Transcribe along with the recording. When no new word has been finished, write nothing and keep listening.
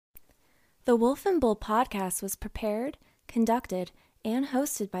The Wolf and Bull podcast was prepared, conducted, and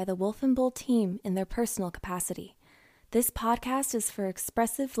hosted by the Wolf and Bull team in their personal capacity. This podcast is for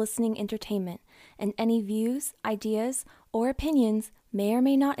expressive listening entertainment, and any views, ideas, or opinions may or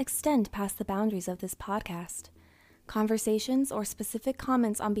may not extend past the boundaries of this podcast. Conversations or specific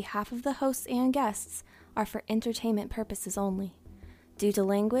comments on behalf of the hosts and guests are for entertainment purposes only. Due to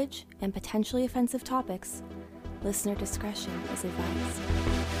language and potentially offensive topics, listener discretion is advised.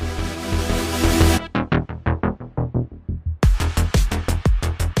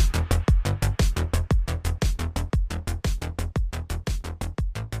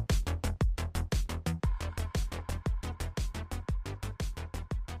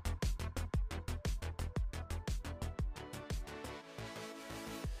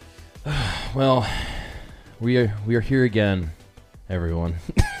 Well, we are here again, everyone.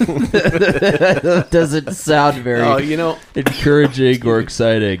 That doesn't sound very encouraging or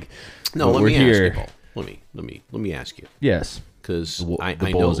exciting. No, let me ask you, Paul. Let me ask you. Yes, because the I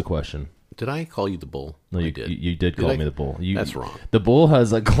bull know. is a question. Did I call you the bull? No, you did call me the bull. That's wrong. The bull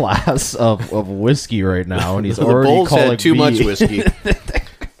has a glass of whiskey right now, and he's The already bull's calling had too me. much whiskey.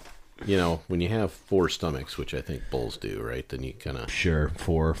 You know, when you have 4 stomachs, which I think bulls do, right? Then you kind of Sure,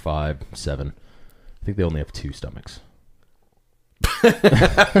 4, 5, 7. I think they only have 2 stomachs.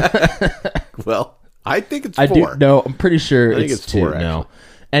 Well, I think it's 4. I'm pretty sure I think it's it's 2. 4, No. actually.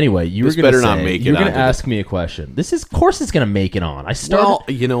 Anyway, you This were going to better not make it you're going to onto ask me a question. Of course, it's going to make it on. I started. Well,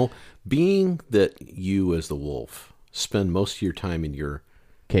 you know, being that you as the wolf spend most of your time in your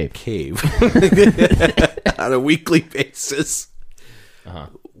cave on a weekly basis,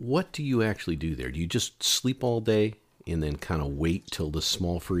 what do you actually do there? Do you just sleep all day and then kind of wait till the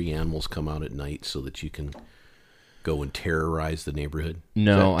small free animals come out at night so that you can go and terrorize the neighborhood?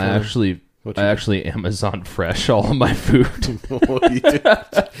 No, I actually Amazon Fresh all of my food. What you do?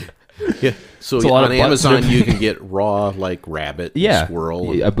 Yeah. So on Amazon you can get raw like rabbit, and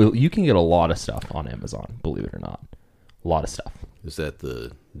squirrel. You can get a lot of stuff on Amazon. Believe it or not, a lot of stuff. Is that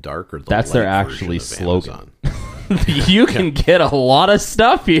the dark or the That's light their version actually of slogan. Amazon? You can get a lot of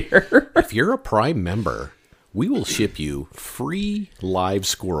stuff here. If you're a Prime member, we will ship you free live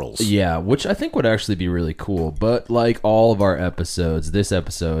squirrels. Yeah, which I think would actually be really cool. But like all of our episodes, this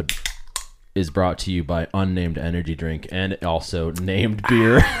episode is brought to you by Unnamed Energy Drink and also Named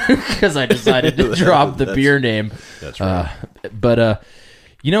Beer because I decided to drop the beer name. That's right. But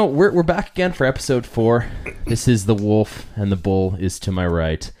we're back again for episode 4. This is the wolf and the bull is to my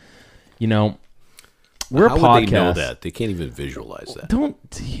right. You know, we're How a podcast. would they know that? They can't even visualize that.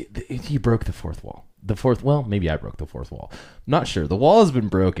 You broke the fourth wall. Well, maybe I broke the 4th wall. Not sure. The wall has been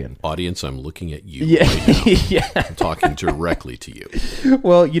broken. Audience, I'm looking at you Yeah. right now. Yeah. I'm talking directly to you.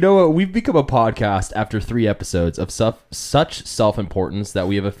 Well, you know what? We've become a podcast after 3 episodes of such self-importance that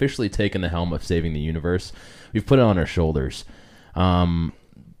we have officially taken the helm of saving the universe. We've put it on our shoulders.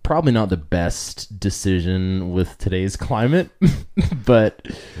 Probably not the best decision with today's climate, but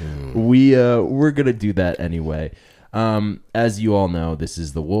we're going to do that anyway. As you all know, this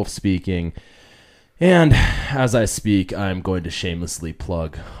is the wolf speaking. And as I speak, I'm going to shamelessly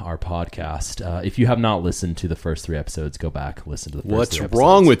plug our podcast. If you have not listened to the first 3 episodes, go back, listen to the first 3 episodes. What's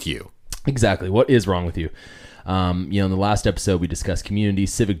wrong with you? Exactly. What is wrong with you? In the last episode, we discussed community,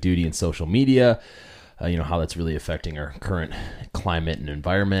 civic duty, and social media. How that's really affecting our current climate and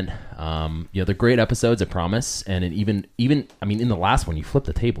environment. They're great episodes, I promise. And in the last one, you flipped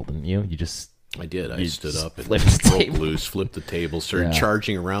the table, didn't you? I did. I stood up and flipped the broke table. loose, flipped the table, started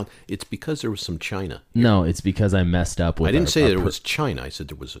charging around. It's because there was some China. No, it's because I messed up with I didn't say there was China. I said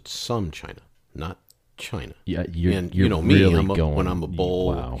there was some China, not China. Yeah, and you're you know me, really when I'm a bull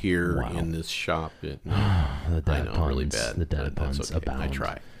wow, here wow. in this shop. The I dad know, puns, really bad. The dad That's puns okay. abound. I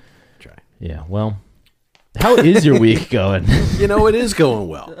try. Yeah, well, how is your week going? It is going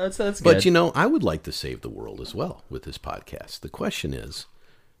well. That's good. But, I would like to save the world as well with this podcast. The question is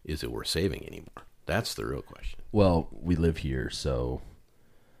it worth saving anymore? That's the real question. Well, we live here, so...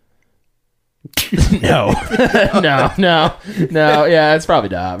 No. Yeah, it's probably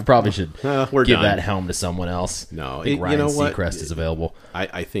not. We probably should we're give done. that helm to someone else. No, I think Ryan you know what? Seacrest is available.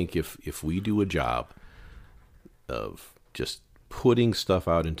 I think if we do a job of just putting stuff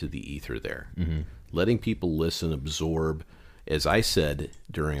out into the ether there, letting people listen, absorb, as I said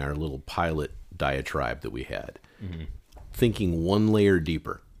during our little pilot diatribe that we had, thinking one layer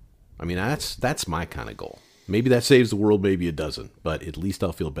deeper. I mean, that's my kind of goal. Maybe that saves the world, maybe it doesn't, but at least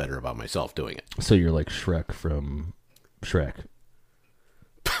I'll feel better about myself doing it. So you're like Shrek from Shrek.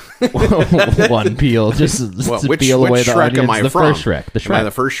 One peel, just to peel away the Shrek onions. am I the from? first Shrek. The Shrek. Am I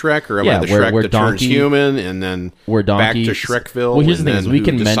the first Shrek, or am Yeah, I the where Shrek that turns Donkey- human and then where back Donkey- to Shrekville? Well, here's the and thing: is then we who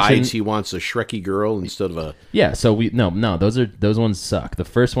can decides mention he wants a Shreky girl instead of a. Yeah, so those ones suck. The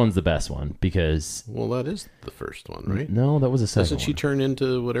first one's the best one because Well, that is the first one, right? no, that was the second Doesn't she one. turn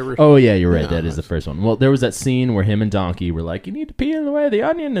into whatever? Oh yeah, you're right. Yeah, That is the first one. Well, there was that scene where him and Donkey were like, "You need to peel away the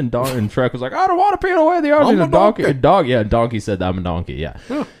onion," and Shrek was like, "I don't want to peel away the onion." I'm a And Donkey, donkey. and Donkey said, "I'm a donkey." Yeah.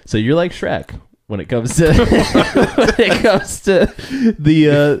 Huh. So you're like Shrek when it comes to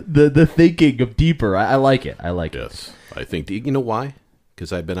the thinking of deeper. I like it. I like it. Yes, I think. You know why?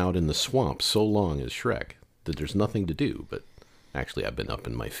 Because I've been out in the swamp so long as Shrek that there's nothing to do. But actually, I've been up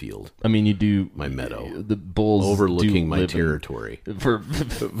in my field, I mean, you do my meadow, the bulls overlooking do my live in- territory. For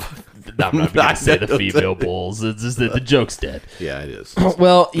I'm not going to say the female bulls. It's just the joke's dead. Yeah, it is.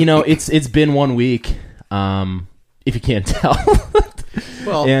 Well, it's been 1 week. If you can't tell.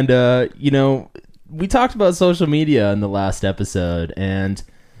 Well, And we talked about social media in the last episode, and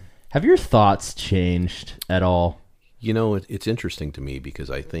have your thoughts changed at all? it's interesting to me because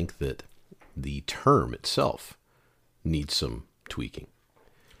I think that the term itself needs some tweaking.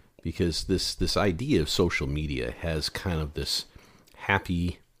 Because this idea of social media has kind of this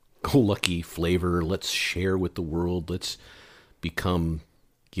happy-go-lucky flavor. Let's share with the world. Let's become,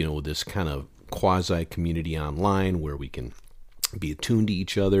 this kind of quasi-community online where we can be attuned to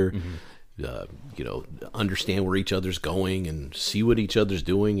each other, understand where each other's going and see what each other's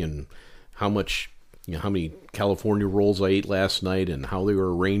doing and how many California rolls I ate last night and how they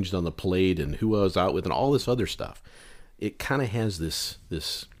were arranged on the plate and who I was out with and all this other stuff. It kind of has this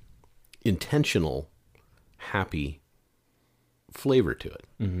intentional, happy flavor to it.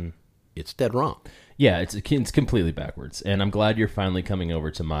 Mm-hmm. It's dead wrong. Yeah, it's completely backwards, and I'm glad you're finally coming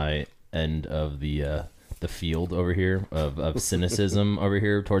over to my end of the field over here of cynicism over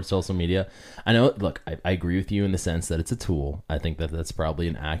here towards social media. I know. Look, I agree with you in the sense that it's a tool. I think that that's probably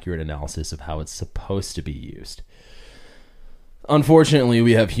an accurate analysis of how it's supposed to be used. Unfortunately,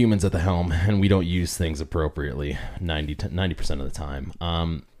 we have humans at the helm, and we don't use things appropriately 90% of the time.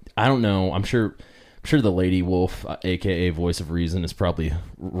 I don't know. I'm sure the Lady Wolf, aka Voice of Reason, is probably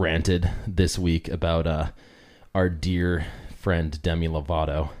ranted this week about our dear friend Demi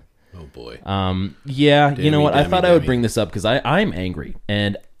Lovato. Oh boy. Yeah, Demi, you know what? I Demi, thought I would Demi. bring this up because I'm angry,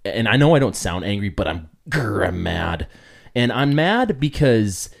 and I know I don't sound angry, but I'm mad, and I'm mad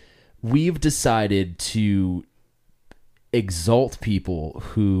because we've decided to exalt people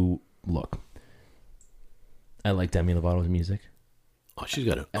who look. I like Demi Lovato's music. Oh, she's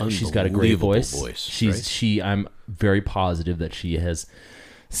got A great voice. right? I'm very positive that she has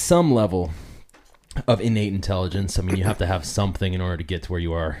some level of innate intelligence. I mean, you have to have something in order to get to where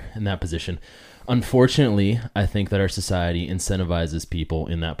you are in that position. Unfortunately, I think that our society incentivizes people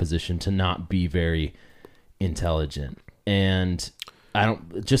in that position to not be very intelligent. And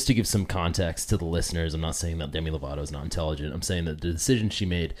just to give some context to the listeners, I'm not saying that Demi Lovato is not intelligent. I'm saying that the decision she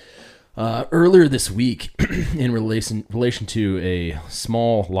made earlier this week in relation to a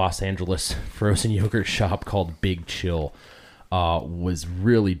small Los Angeles frozen yogurt shop called Bigg was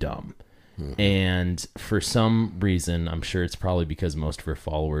really dumb. And for some reason, I'm sure it's probably because most of her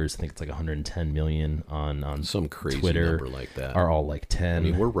followers, I think it's like 110 million on Some crazy Twitter, number like that. are all like 10. I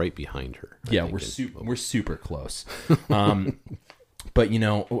mean, we're right behind her. I Yeah, think, we're super close. But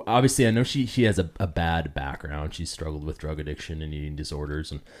obviously, I know she has a bad background. She's struggled with drug addiction and eating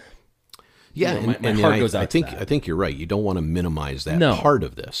disorders, and yeah, my heart goes out to that. I think you're right. You don't want to minimize that No. part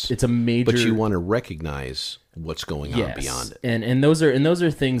of this. It's a major, but you want to recognize what's going on beyond it. And those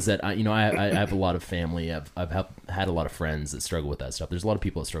are things that I have a lot of family. I've had a lot of friends that struggle with that stuff. There's a lot of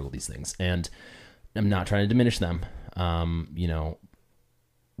people that struggle with these things, and I'm not trying to diminish them.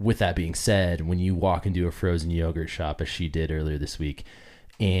 With that being said, when you walk into a frozen yogurt shop, as she did earlier this week,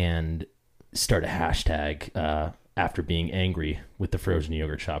 and start a hashtag after being angry with the frozen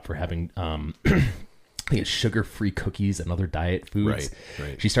yogurt shop for having I think it's sugar-free cookies and other diet foods.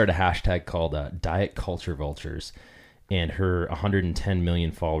 Right. She started a hashtag called Diet Culture Vultures, and her 110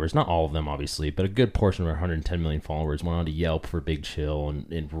 million followers, not all of them obviously, but a good portion of her 110 million followers went on to Yelp for Bigg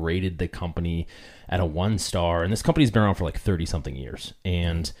and rated the company at a 1-star. And this company's been around for like 30-something years.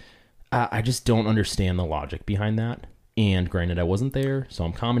 And I just don't understand the logic behind that. And granted, I wasn't there, so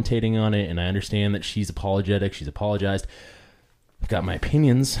I'm commentating on it, and I understand that she's apologetic. She's apologized. I've got my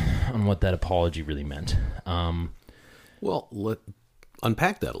opinions on what that apology really meant. Well,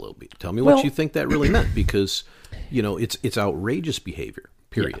 unpack that a little bit. Tell me what you think that really meant, because it's outrageous behavior.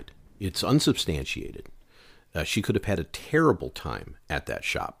 Period. Yeah. It's unsubstantiated. She could have had a terrible time at that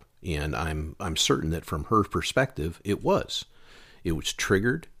shop, and I'm certain that from her perspective, it was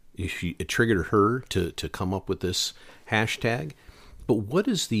triggered. It triggered her to come up with this hashtag. But what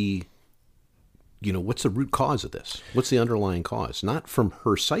is what's the root cause of this? What's the underlying cause? Not from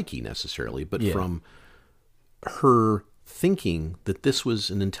her psyche necessarily, but from her thinking that this was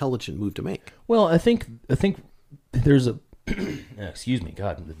an intelligent move to make. Well, I think there's a excuse me,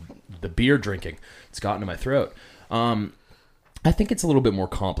 God, the beer drinking, it's gotten to my throat. I think it's a little bit more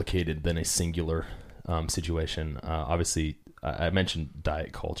complicated than a singular situation. Obviously, I mentioned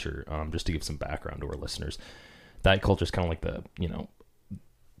diet culture just to give some background to our listeners. Diet culture is kind of like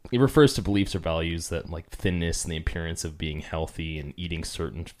it refers to beliefs or values that like thinness and the appearance of being healthy and eating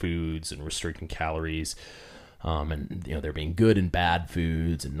certain foods and restricting calories. And there being good and bad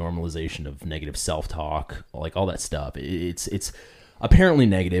foods and normalization of negative self-talk, like all that stuff. It's apparently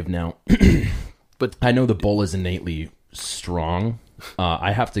negative now, but I know the bull is innately strong.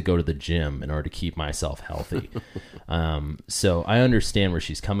 I have to go to the gym in order to keep myself healthy. So I understand where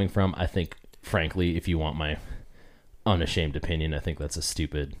she's coming from. I think, frankly, if you want my unashamed opinion, I think that's a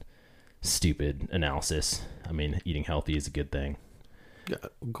stupid analysis. I mean, eating healthy is a good thing. Yeah,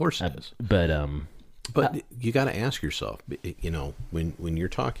 of course it is. But you got to ask yourself, when you're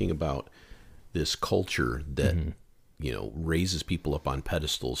talking about this culture that, raises people up on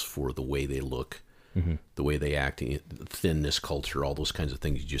pedestals for the way they look, the way they act, thinness culture, all those kinds of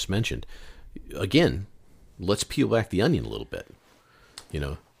things you just mentioned. Again, let's peel back the onion a little bit,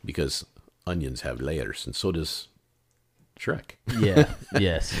 because onions have layers, and so does Shrek. Yeah,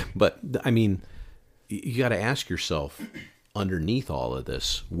 yes. But, I mean, you got to ask yourself, underneath all of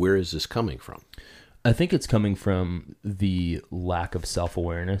this, where is this coming from? I think it's coming from the lack of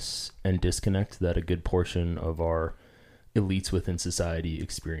self-awareness and disconnect that a good portion of our elites within society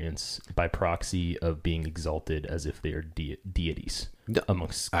experience by proxy of being exalted as if they are deities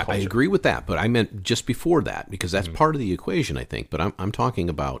amongst culture. I agree with that, but I meant just before that, because that's part of the equation, I think. But I'm talking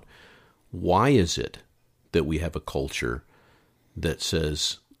about, why is it that we have a culture that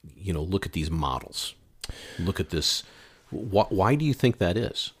says, look at these models, look at this. Why do you think that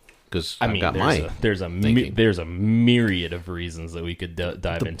is? Because there's a myriad of reasons that we could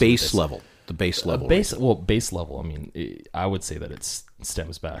dive into. Base level. Base level. I mean, I would say that it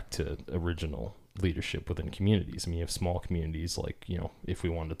stems back to original leadership within communities. I mean, you have small communities like, if we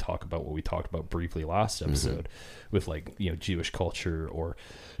wanted to talk about what we talked about briefly last episode with like, Jewish culture or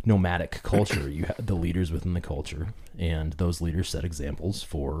nomadic culture, you have the leaders within the culture, and those leaders set examples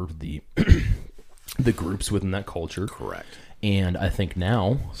for the the groups within that culture. Correct. And I think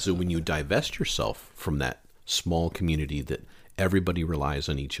now... So when you divest yourself from that small community that everybody relies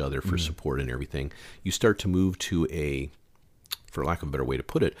on each other for support and everything, you start to move to a, for lack of a better way to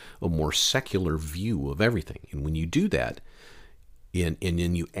put it, a more secular view of everything. And when you do that, and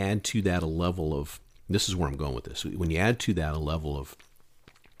then you add to that a level of... This is where I'm going with this. When you add to that a level of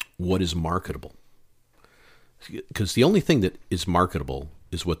what is marketable, because the only thing that is marketable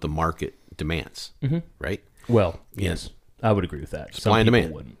is what the market demands, right? Well, yes. I would agree with that. Supply and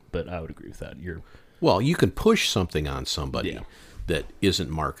demand. Wouldn't, but I would agree with that. Well, you can push something on somebody that isn't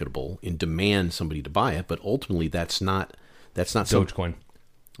marketable and demand somebody to buy it, but ultimately that's not Dogecoin.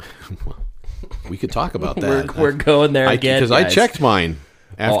 Well, we could talk about that. We're going there again, because I checked mine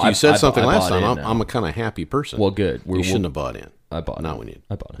after you said something last time. I'm a kind of happy person. Well, good. You shouldn't have bought in. I bought it. Not when you.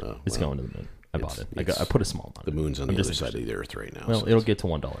 I bought it. Oh, it's going to the moon. I bought it. I put a small amount. The moon's on the other side of the earth right now. Well, so it'll get to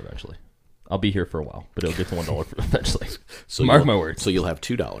 $1 eventually. I'll be here for a while, but it'll get to $1 eventually. So mark my words. So you'll have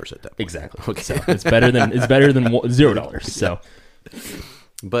 $2 at that point. Exactly. Okay. So it's better than $0. So,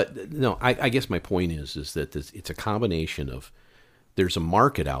 but no, I guess my point is that it's a combination of, there's a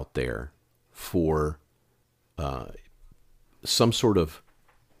market out there for some sort of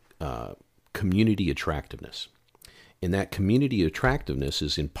community attractiveness, and that community attractiveness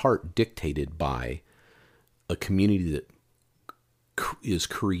is in part dictated by a community that is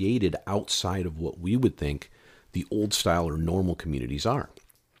created outside of what we would think the old style or normal communities are.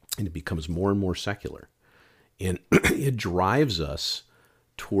 And it becomes more and more secular. And it drives us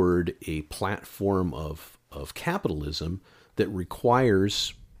toward a platform of capitalism that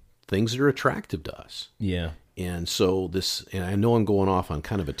requires things that are attractive to us. Yeah. And so and I know I'm going off on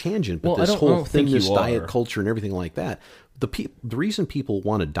kind of a tangent, but well, this whole thing, this diet are. culture and everything like that, the reason people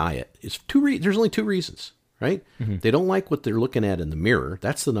want to diet is there's only two reasons. Right? Mm-hmm. They don't like what they're looking at in the mirror.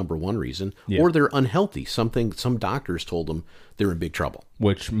 That's the number one reason. Yeah. Or they're unhealthy. Some doctors told them they're in big trouble.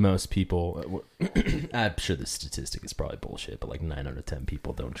 Which most people, I'm sure the statistic is probably bullshit, but like 9 out of 10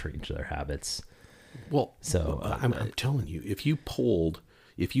 people don't change their habits. Well, so I'm telling you, if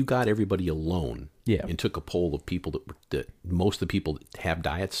you got everybody alone and took a poll of people that most of the people that have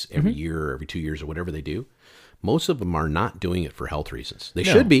diets every year or every 2 years or whatever they do, most of them are not doing it for health reasons. They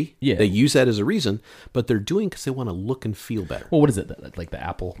No. should be. Yeah. They use that as a reason, but they're doing because they want to look and feel better. Well, what is it? Like the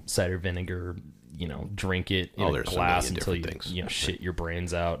apple cider vinegar, drink it in a there's so glass many until different you things. shit your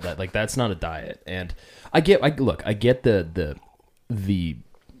brains out. That's not a diet. And I get the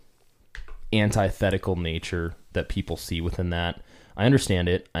antithetical nature that people see within that. I understand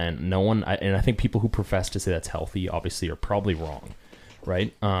it, and I think people who profess to say that's healthy obviously are probably wrong,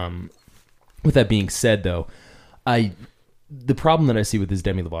 right? With that being said, though, the problem that I see with this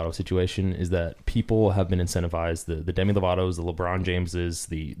Demi Lovato situation is that people have been incentivized. The Demi Lovatos, the LeBron Jameses,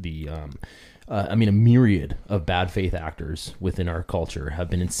 a myriad of bad faith actors within our culture have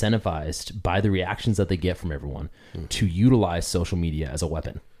been incentivized by the reactions that they get from everyone to utilize social media as a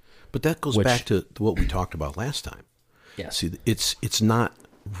weapon. But that goes back to what we talked about last time. Yeah. See, it's not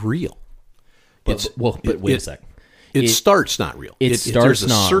real. But wait a sec. It starts not real. There's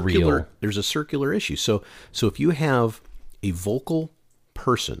real. There's a circular issue. So if you have a vocal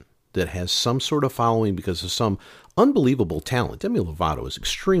person that has some sort of following because of some unbelievable talent, Demi Lovato is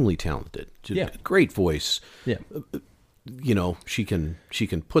extremely talented. Yeah. Great voice. Yeah. She can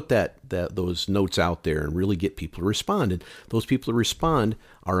put those notes out there and really get people to respond. And those people who respond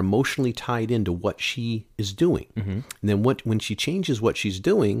are emotionally tied into what she is doing. Mm-hmm. And then when she changes what she's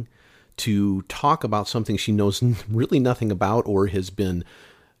doing to talk about something she knows really nothing about or has been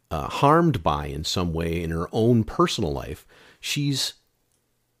harmed by in some way in her own personal life, she's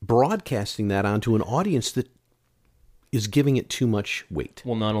broadcasting that onto an audience that is giving it too much weight.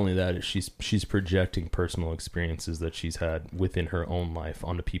 Well, not only that, she's projecting personal experiences that she's had within her own life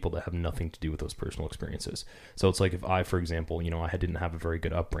onto people that have nothing to do with those personal experiences. So it's like if I, for example, I didn't have a very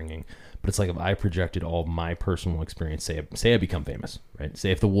good upbringing, but it's like if I projected all of my personal experience, say I become famous, right?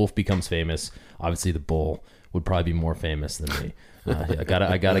 Say if the wolf becomes famous, obviously the bull would probably be more famous than me. I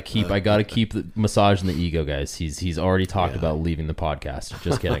gotta keep the massaging the ego, guys. He's already talked about leaving the podcast.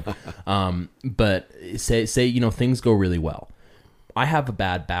 Just kidding. But say things go really well. I have a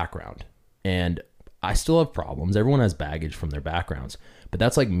bad background, and I still have problems. Everyone has baggage from their backgrounds, but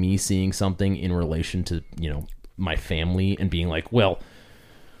that's like me seeing something in relation to my family and being like, well,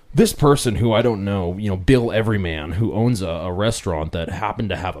 this person who I don't know, Bill Everyman, who owns a restaurant that happened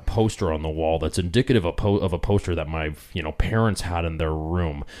to have a poster on the wall that's indicative of a poster that my parents had in their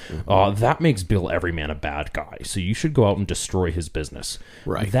room. Mm-hmm. That makes Bill Everyman a bad guy. So you should go out and destroy his business.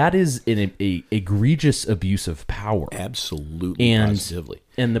 Right. That is an egregious abuse of power. Absolutely. Positively.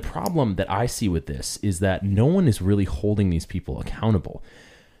 And the problem that I see with this is that no one is really holding these people accountable.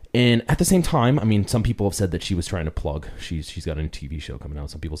 And at the same time, some people have said that she was trying to plug. She's got a new TV show coming out.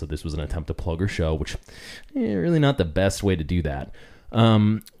 Some people said this was an attempt to plug her show, which really not the best way to do that.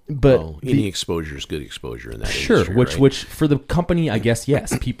 But any exposure is good exposure in that sure, industry, which for the company, I guess,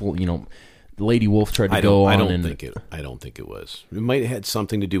 yes. People, Lady Wolf tried to go on. I don't think it was. It might have had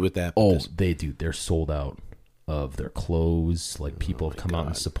something to do with that. They do. They're sold out of their clothes. Like people have come out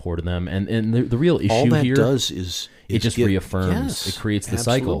and supported them, and the real issue all that here does is it just reaffirms. Yes, it creates the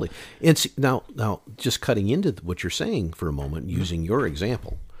absolutely. cycle. And see, now, just cutting into what you're saying for a moment, using your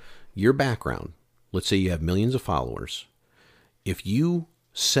example, your background. Let's say you have millions of followers. If you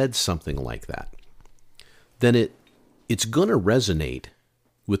said something like that, then it's going to resonate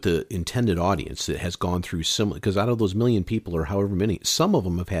with the intended audience that has gone through similar, because out of those million people or however many, some of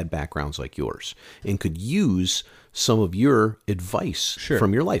them have had backgrounds like yours and could use some of your advice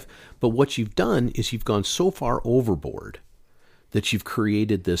from your life. But what you've done is you've gone so far overboard that you've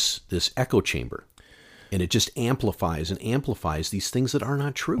created this echo chamber, and it just amplifies and amplifies these things that are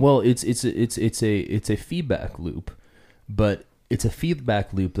not true. Well, it's a feedback loop, but it's a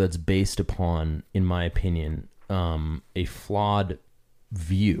feedback loop that's based upon, in my opinion, a flawed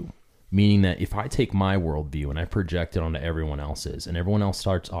view, meaning that if I take my worldview and I project it onto everyone else's, and everyone else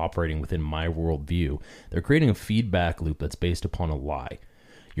starts operating within my worldview, they're creating a feedback loop that's based upon a lie.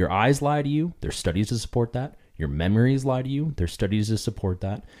 Your eyes lie to you. There's studies to support that. Your memories lie to you. There's studies to support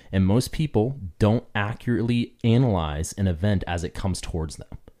that. And most people don't accurately analyze an event as it comes towards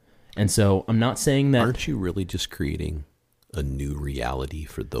them. And so I'm not saying that... Aren't you really just creating a new reality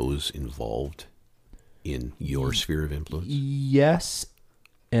for those involved in your sphere of influence? Yes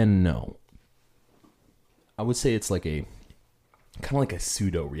and no. I would say it's like kind of like a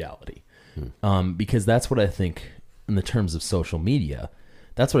pseudo reality, because that's what I think in the terms of social media.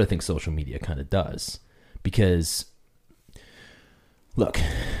 That's what I think social media kind of does. Because, look,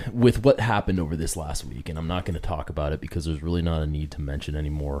 with what happened over this last week, and I'm not going to talk about it because there's really not a need to mention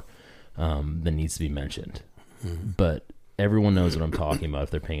anymore than needs to be mentioned. But everyone knows what I'm talking about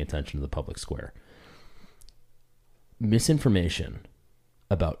if they're paying attention to the public square. Misinformation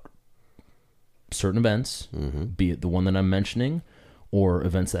about certain events, be it the one that I'm mentioning or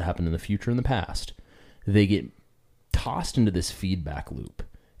events that happen in the future and the past, they get tossed into this feedback loop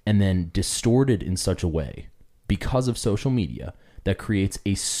and then distorted in such a way because of social media that creates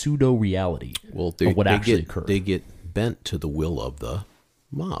a pseudo reality of what actually occurred. They get bent to the will of the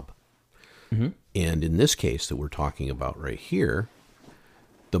mob. And in this case that we're talking about right here,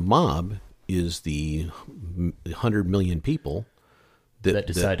 the mob is the 100 million people that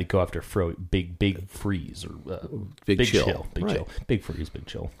decide to go after big freeze or big chill. Big Right. chill. Big freeze, big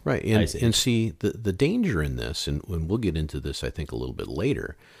chill. Right. And see, the danger in this, and we'll get into this, I think, a little bit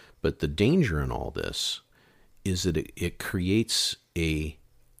later, but the danger in all this is that it creates a...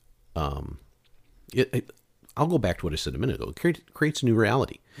 I'll go back to what I said a minute ago. It creates a new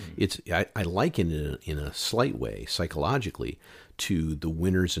reality. I liken it in a slight way, psychologically, to the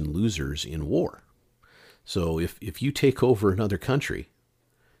winners and losers in war. So if you take over another country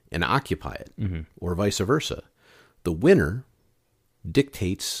and occupy it, or vice versa, the winner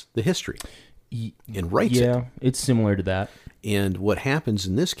dictates the history and writes it. Yeah, it's similar to that. And what happens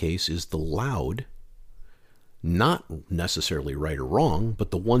in this case is the loud, not necessarily right or wrong,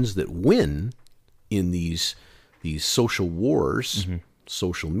 but the ones that win in these social wars,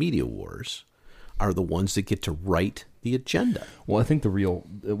 social media wars, are the ones that get to write the agenda. Well, I think the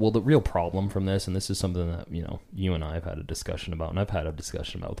real problem from this, and this is something that you and I have had a discussion about, and I've had a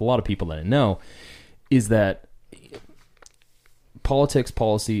discussion about with a lot of people that I know, is that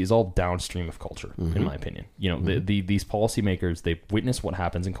policy is all downstream of culture, in my opinion. These policymakers, they witness what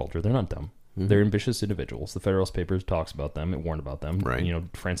happens in culture. They're not dumb. They're ambitious individuals. The Federalist Papers talks about them. It warned about them. Right.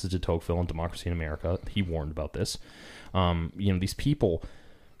 Francis de Tocqueville in Democracy in America, he warned about this. These people,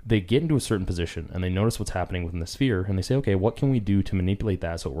 they get into a certain position and they notice what's happening within the sphere and they say, okay, what can we do to manipulate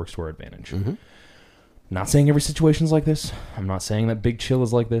that so it works to our advantage? Not saying every situation is like this. I'm not saying that Big Chill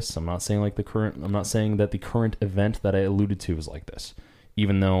is like this. I'm not saying that the current event that I alluded to is like this.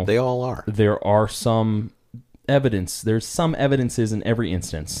 Even though they all are. There are some evidence. There's some evidences in every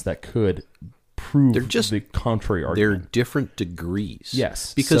instance that could prove the contrary argument. They're different degrees.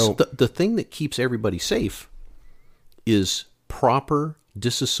 Yes. Because the thing that keeps everybody safe is proper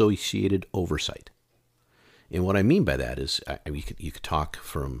disassociated oversight. And what I mean by that is, you could talk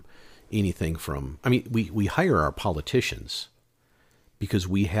from anything from, we hire our politicians because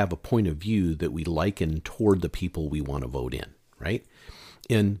we have a point of view that we liken toward the people we want to vote in, right?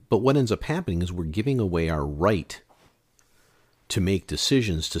 But what ends up happening is we're giving away our right to make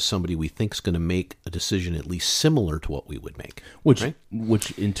decisions to somebody we think is going to make a decision at least similar to what we would make. Which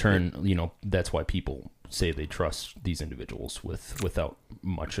in turn, that's why people say they trust these individuals without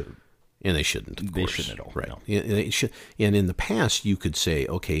much of... And they shouldn't, of course. They shouldn't at all. Right. No. And in the past, you could say,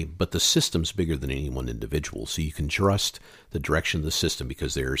 okay, but the system's bigger than any one individual, so you can trust the direction of the system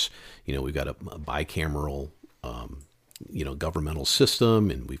because there's, we've got a bicameral, governmental system,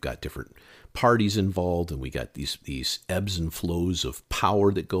 and we've got different parties involved, and we got these ebbs and flows of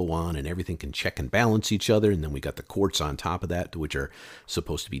power that go on, and everything can check and balance each other, and then we got the courts on top of that, which are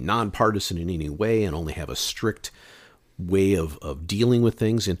supposed to be nonpartisan in any way and only have a strict way of dealing with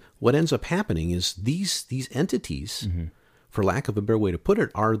things. And what ends up happening is these entities, for lack of a better way to put it,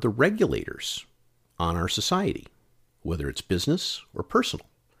 are the regulators on our society, whether it's business or personal.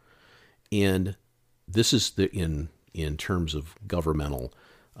 And this is in terms of governmental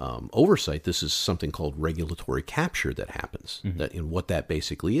oversight, this is something called regulatory capture that happens. And what that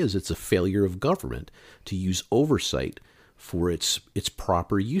basically is, it's a failure of government to use oversight for its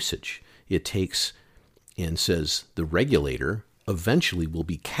proper usage. It takes and says the regulator eventually will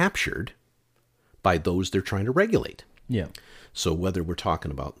be captured by those they're trying to regulate. Yeah. So whether we're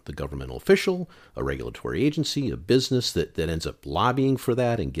talking about the governmental official, a regulatory agency, a business that ends up lobbying for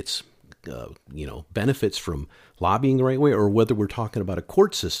that and gets benefits from lobbying the right way, or whether we're talking about a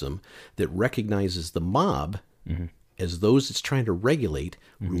court system that recognizes the mob as those it's trying to regulate,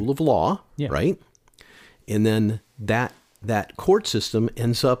 rule of law, right? And then that court system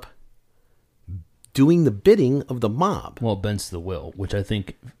ends up doing the bidding of the mob. Well, it bends to the will, which I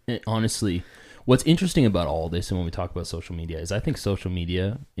think, honestly, what's interesting about all this, and when we talk about social media, is I think social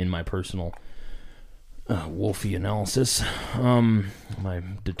media, in my personal wolfy analysis, my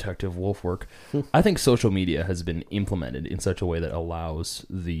detective wolf work, I think social media has been implemented in such a way that allows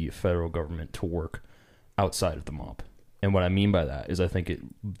the federal government to work outside of the mob. And what I mean by that is I think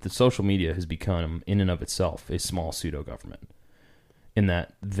the social media has become, in and of itself, a small pseudo-government, in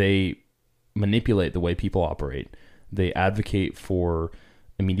that they manipulate the way people operate. They advocate for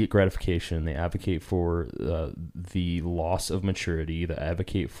immediate gratification. They advocate for the loss of maturity. They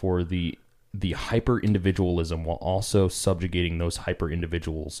advocate for the the hyper individualism while also subjugating those hyper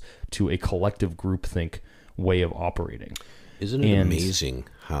individuals to a collective groupthink way of operating. Isn't it amazing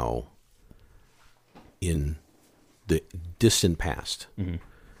how in the distant past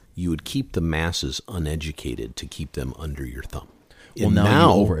you would keep the masses uneducated to keep them under your thumb? Well,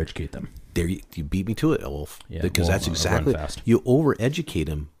 now you overeducate them. There, you beat me to it, Wolf. Yeah, because that's exactly, you overeducate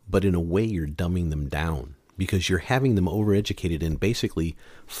them, but in a way you're dumbing them down because you're having them overeducated and basically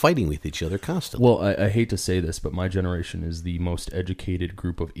fighting with each other constantly. Well, I hate to say this, but my generation is the most educated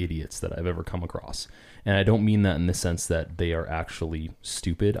group of idiots that I've ever come across. And I don't mean that in the sense that they are actually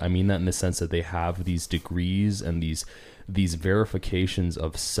stupid. I mean that in the sense that they have these degrees and these verifications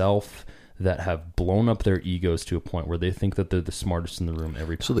of self that have blown up their egos to a point where they think that they're the smartest in the room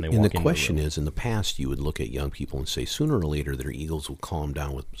every time they walk in. And the question is, in the past, you would look at young people and say, sooner or later, their egos will calm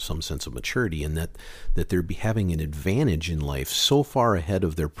down with some sense of maturity, and that they're having an advantage in life so far ahead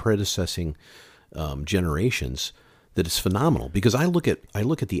of their predecessing generations that it's phenomenal. Because I look at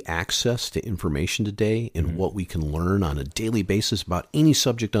the access to information today and what we can learn on a daily basis about any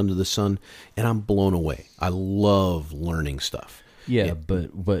subject under the sun, and I'm blown away. I love learning stuff. Yeah,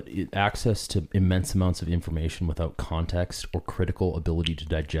 but access to immense amounts of information without context or critical ability to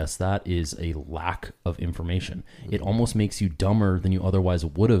digest that is a lack of information. It almost makes you dumber than you otherwise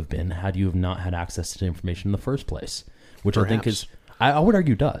would have been had you have not had access to information in the first place, which Perhaps. I think is, I would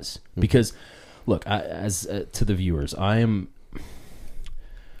argue does. Because, look, to the viewers, I'm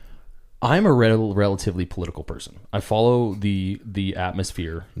a relatively political person. I follow the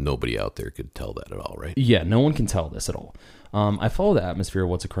atmosphere. Nobody out there could tell that at all, right? Yeah, no one can tell this at all. I follow the atmosphere of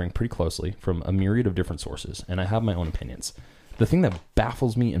what's occurring pretty closely from a myriad of different sources, and I have my own opinions. The thing that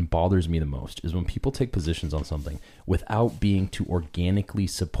baffles me and bothers me the most is when people take positions on something without being to organically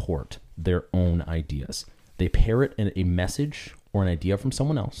support their own ideas. They parrot a message or an idea from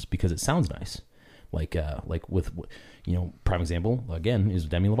someone else because it sounds nice. Like with, prime example, again, is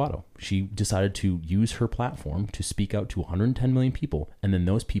Demi Lovato. She decided to use her platform to speak out to 110 million people, and then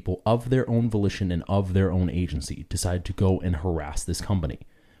those people, of their own volition and of their own agency, decided to go and harass this company,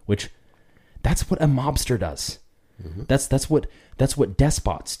 which that's what a mobster does. Mm-hmm. That's what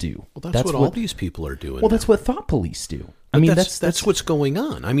despots do. Well, that's what all these people are doing. Well, now. That's what thought police do. I mean, that's what's going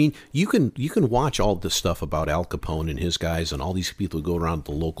on. I mean, you can watch all this stuff about Al Capone and his guys and all these people who go around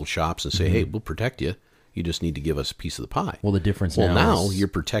the local shops and say, "Hey, we'll protect you. You just need to give us a piece of the pie." Well, the difference now you're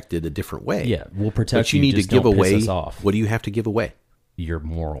protected a different way. Yeah, we'll protect but you. Need just to give don't away. Piss us off. What do you have to give away? Your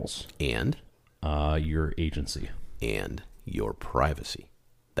morals and your agency and your privacy.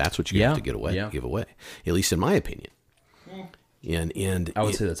 That's what you have to give away. At least in my opinion. And I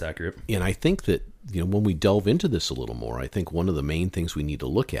would say that's accurate. And I think that when we delve into this a little more, I think one of the main things we need to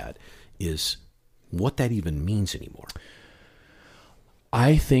look at is what that even means anymore.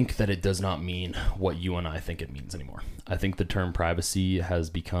 I think that it does not mean what you and I think it means anymore. I think the term privacy has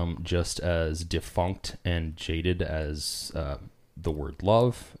become just as defunct and jaded as the word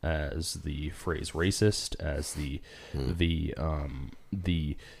love, as the phrase racist, as the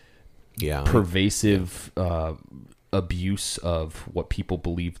pervasive abuse of what people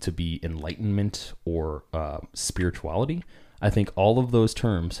believe to be enlightenment or spirituality. I think all of those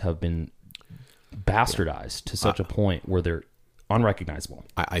terms have been bastardized to such a point where they're unrecognizable.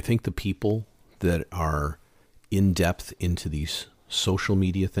 I think the people that are in depth into these social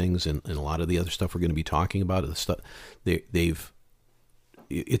media things and a lot of the other stuff we're going to be talking about,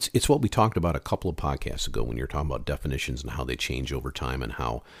 it's what we talked about a couple of podcasts ago when you were talking about definitions and how they change over time and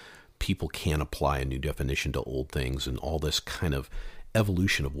how people can apply a new definition to old things and all this kind of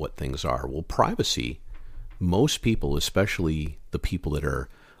evolution of what things are. Well, privacy, most people, especially the people that are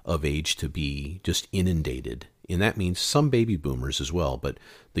of age to be just inundated, and that means some baby boomers as well, but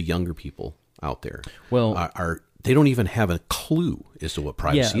the younger people out there they don't even have a clue as to what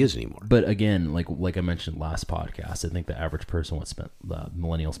privacy is anymore. But again, like I mentioned last podcast, I think the average person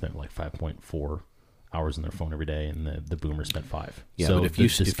millennial spent like 5.4 hours on their phone every day, and the boomer spent 5. Yeah, so but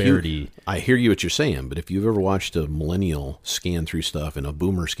I hear you what you're saying, but if you've ever watched a millennial scan through stuff and a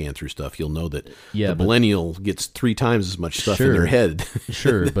boomer scan through stuff, you'll know that the millennial gets 3 times as much stuff in their head.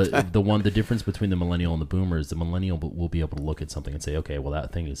 Sure, but the difference between the millennial and the boomer is the millennial will be able to look at something and say, okay, well,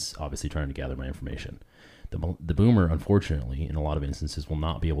 that thing is obviously trying to gather my information. The boomer, unfortunately, in a lot of instances, will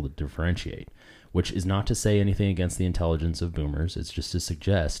not be able to differentiate, which is not to say anything against the intelligence of boomers. It's just to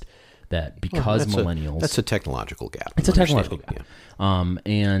suggest that because millennials... That's a technological gap. It's a technological gap. Yeah.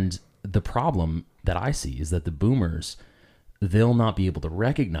 And the problem that I see is that the boomers, they'll not be able to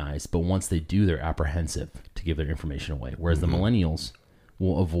recognize, but once they do, they're apprehensive to give their information away. Whereas the millennials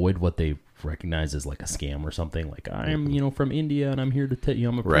will avoid what they recognize as like a scam or something. Like, I'm, from India and I'm here to tell you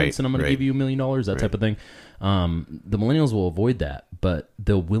I'm a prince and I'm going to give you $1 million, that type of thing. The millennials will avoid that, but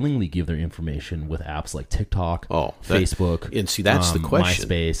they'll willingly give their information with apps like TikTok, Facebook. And see, that's the question.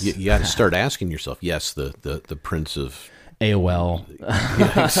 MySpace. You got to start asking yourself, yes, the prince of AOL.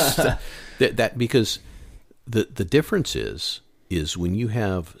 that because the difference is when you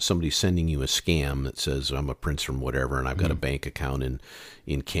have somebody sending you a scam that says, I'm a prince from whatever, and I've got a bank account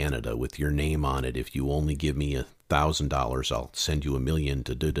in Canada with your name on it. If you only give me $1,000, I'll send you $1 million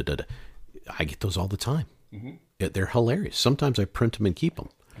to da-da-da-da. I get those all the time. They're hilarious. Sometimes I print them and keep them.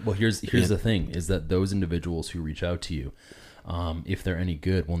 Well, here's the thing, is that those individuals who reach out to you, if they're any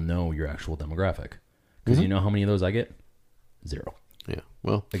good, will know your actual demographic. Because you know how many of those I get? 0. Yeah,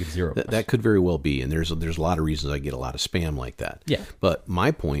 well, I get 0. That could very well be, and there's a lot of reasons I get a lot of spam like that. Yeah. But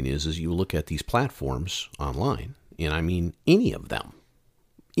my point is you look at these platforms online, and I mean any of them,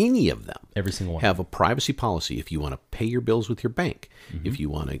 every single one, have a privacy policy. If you want to pay your bills with your bank, if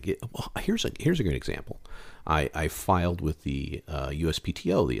you want to get, here's a great example. I filed with the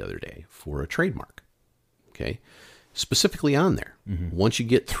USPTO the other day for a trademark. Okay, specifically on there. Once you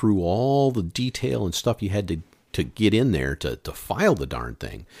get through all the detail and stuff you had to get in there to file the darn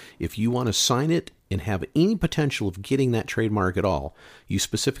thing, if you want to sign it and have any potential of getting that trademark at all, you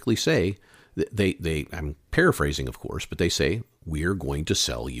specifically say, they I'm paraphrasing, of course, but they say, we're going to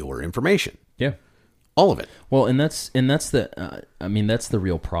sell your information. Yeah. All of it. Well, and that's the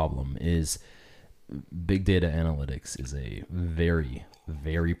real problem is big data analytics is a very,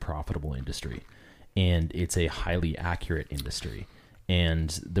 very profitable industry, and it's a highly accurate industry. And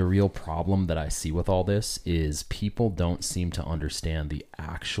the real problem that I see with all this is people don't seem to understand the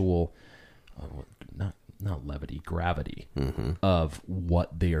actual, not levity, gravity of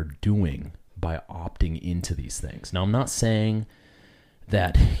what they are doing by opting into these things. Now, I'm not saying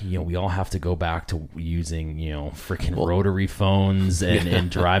that, we all have to go back to using, freaking rotary phones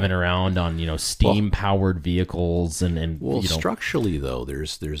and driving around on, steam powered vehicles and structurally though,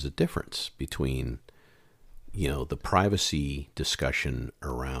 there's a difference between the privacy discussion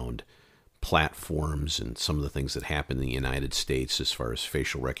around platforms and some of the things that happen in the United States as far as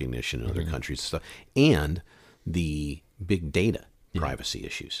facial recognition in other countries and stuff, and the big data privacy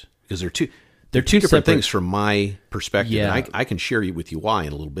issues, because they're two different separate things from my perspective. Yeah. And I can share with you why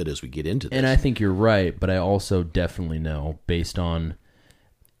in a little bit as we get into this. And I think you're right, but I also definitely know, based on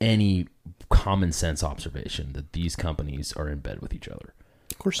any common sense observation, that these companies are in bed with each other.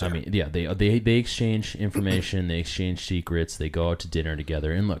 Of course, they exchange information, they exchange secrets, they go out to dinner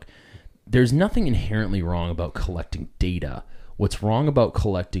together. And look, there's nothing inherently wrong about collecting data. What's wrong about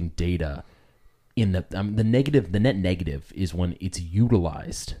collecting data in the net negative is when it's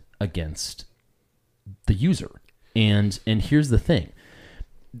utilized against the user. And here's the thing: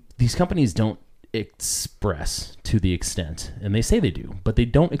 these companies don't express to the extent, and they say they do, but they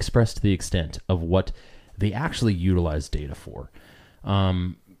don't express to the extent of what they actually utilize data for.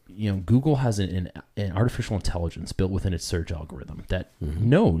 Google has an artificial intelligence built within its search algorithm that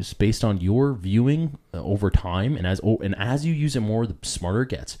knows, based on your viewing over time, and as you use it more, the smarter it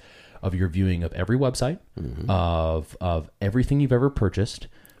gets, of your viewing of every website, of everything you've ever purchased,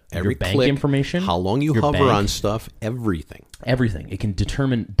 every your bank click, information, how long you hover on stuff, everything. It can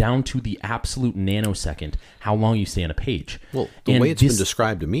determine down to the absolute nanosecond how long you stay on a page. Well, the way it's been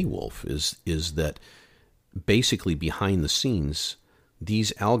described to me, Wolf, is that basically behind the scenes,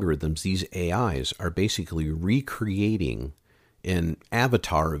 these algorithms, these AIs, are basically recreating an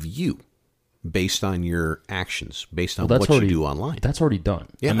avatar of you based on your actions, based on what you do online. That's already done.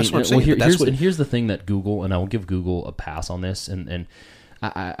 Yeah, that's what I'm saying. Here's the thing that Google, and I will give Google a pass on this, and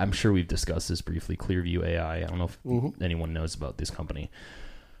I'm sure we've discussed this briefly, Clearview AI. I don't know if anyone knows about this company.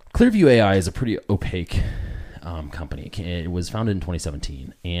 Clearview AI is a pretty opaque company. It was founded in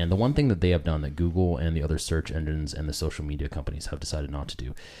 2017, and the one thing that they have done that Google and the other search engines and the social media companies have decided not to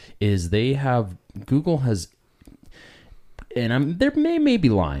do is Google has, and they may be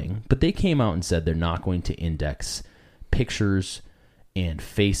lying, but they came out and said they're not going to index pictures and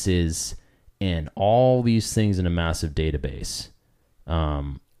faces and all these things in a massive database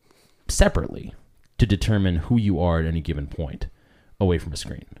separately to determine who you are at any given point away from a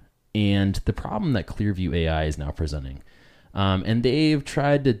screen. And the problem that Clearview AI is now presenting, and they've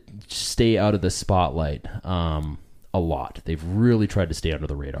tried to stay out of the spotlight a lot. They've really tried to stay under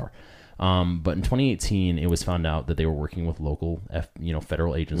the radar. But in 2018, it was found out that they were working with local,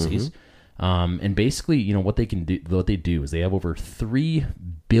 federal agencies. And basically, what they do is they have over 3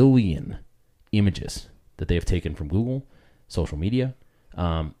 billion images that they have taken from Google, social media,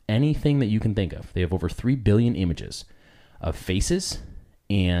 anything that you can think of. They have over 3 billion images of faces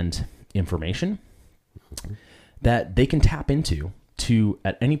and information that they can tap into to,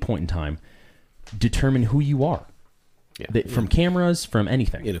 at any point in time, determine who you are. From cameras, from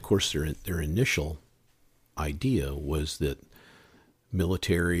anything. And of course, their initial idea was that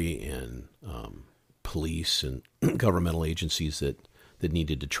military and police and governmental agencies that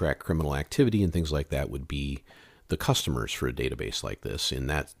needed to track criminal activity and things like that would be the customers for a database like this, and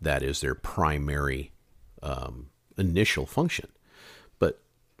that is their primary initial function. But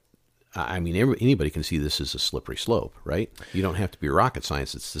I mean, anybody can see this as a slippery slope, right? You don't have to be rocket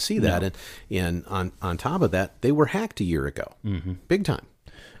scientists to see that. No. And on top of that, they were hacked a year ago, big time.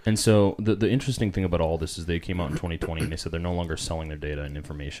 And so the interesting thing about all this is they came out in 2020 and they said they're no longer selling their data and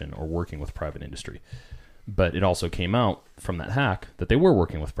information or working with private industry. But it also came out from that hack that they were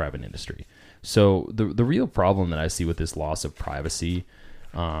working with private industry. So the real problem that I see with this loss of privacy,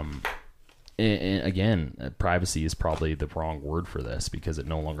 and again, privacy is probably the wrong word for this because it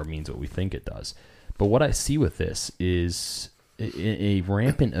no longer means what we think it does. But what I see with this is a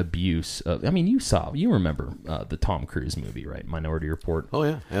rampant abuse of, I mean, you remember the Tom Cruise movie, right? Minority Report. Oh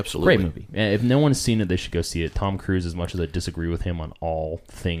yeah, absolutely. Great movie. If no one's seen it, they should go see it. Tom Cruise, as much as I disagree with him on all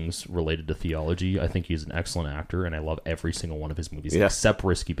things related to theology, I think he's an excellent actor, and I love every single one of his movies, except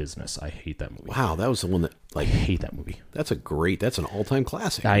Risky Business. I hate that movie. Wow, that was the one that, I hate that movie. That's an all-time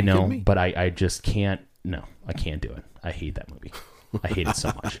classic. I know, but I just can't, no, I can't do it. I hate that movie. I hate it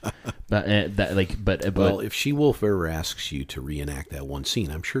so much. But well, if She-Wolf ever asks you to reenact that one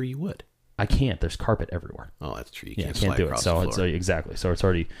scene, I'm sure you would. I can't. There's carpet everywhere. Oh, that's true. You can't do it. So it's exactly. So it's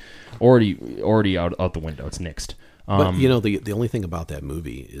already out the window. It's nixed. But the only thing about that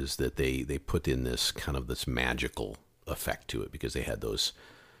movie is that they put in this kind of this magical effect to it because they had those.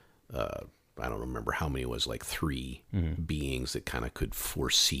 I don't remember how many it was, like 3 beings that kind of could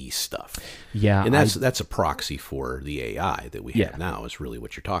foresee stuff. Yeah. And that's a proxy for the AI that we have now is really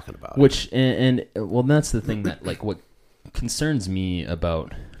what you're talking about. Which, and well, that's the thing that, like, what concerns me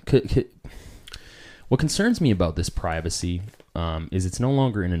about, this privacy is it's no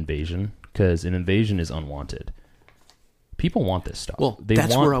longer an invasion, because an invasion is unwanted. People want this stuff. Well,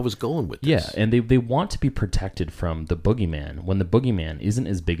 that's where I was going with this. Yeah, and they want to be protected from the boogeyman when the boogeyman isn't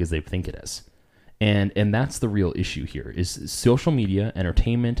as big as they think it is. And that's the real issue here is social media,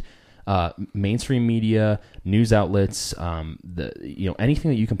 entertainment, mainstream media, news outlets,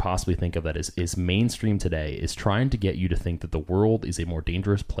 anything that you can possibly think of that is mainstream today is trying to get you to think that the world is a more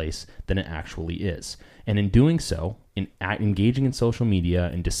dangerous place than it actually is. And in doing so, in engaging in social media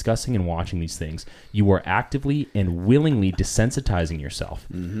and discussing and watching these things, you are actively and willingly desensitizing yourself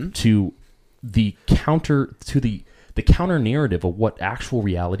to the counter narrative of what actual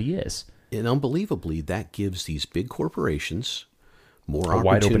reality is. And unbelievably, that gives these big corporations more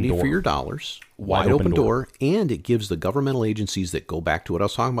opportunity for your dollars, wide open door, and it gives the governmental agencies that go back to what I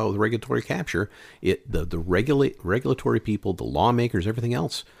was talking about with regulatory capture, the regulatory people, the lawmakers, everything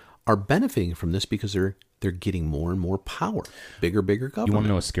else, are benefiting from this because they're getting more and more power, bigger government. You want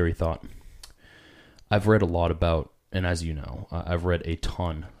to know a scary thought? I've read a lot about, and as you know, I've read a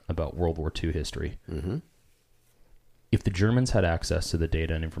ton about World War II history. Mm-hmm. If the Germans had access to the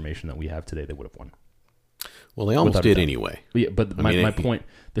data and information that we have today, they would have won. Well, they almost did anyway. Yeah, but my point,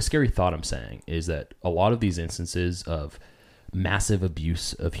 the scary thought I'm saying is that a lot of these instances of massive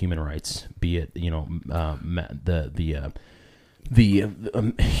abuse of human rights, be it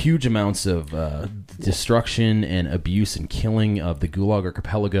the huge amounts of destruction and abuse and killing of the Gulag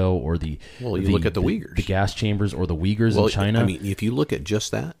Archipelago, or you look at the Uyghurs, the gas chambers, or the Uyghurs in China. I mean, if you look at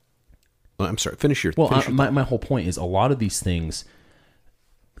just that. I'm sorry. Finish your. My whole point is a lot of these things,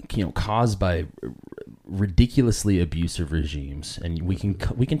 caused by ridiculously abusive regimes, and we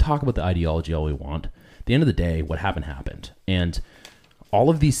can talk about the ideology all we want. At the end of the day, what happened, and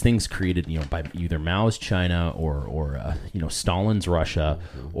all of these things created, by either Mao's China or Stalin's Russia,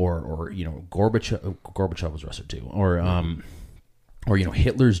 or Gorbachev was Russia too, or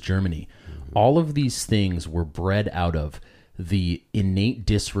Hitler's Germany. All of these things were bred out of the innate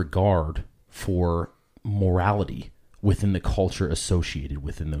disregard for morality within the culture associated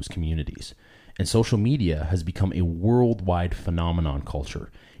within those communities. And social media has become a worldwide phenomenon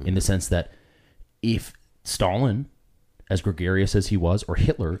culture in the sense that if Stalin, as gregarious as he was, or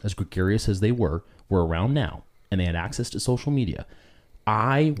Hitler, as gregarious as they were around now, and they had access to social media,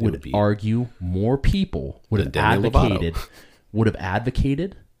 I would argue more people would have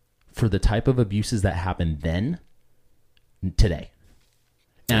advocated for the type of abuses that happened then today.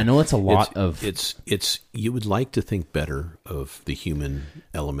 And I know that's a lot of... It's you would like to think better of the human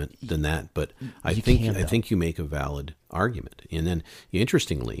element than that, but I think you make a valid argument. And then,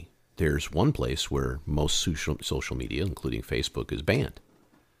 interestingly, there's one place where most social media, including Facebook, is banned.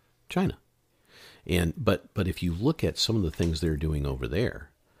 China. And but if you look at some of the things they're doing over there,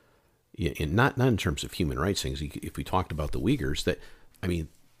 and not in terms of human rights things, if we talked about the Uyghurs,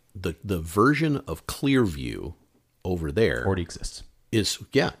 the version of Clearview over there already exists.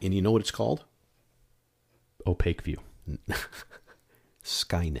 And you know what it's called? Opaque View.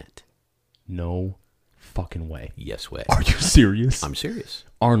 Skynet. No fucking way. Yes way. Are you serious? I'm serious.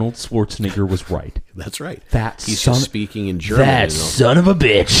 Arnold Schwarzenegger was right. That's right. He's just speaking in German. That son of a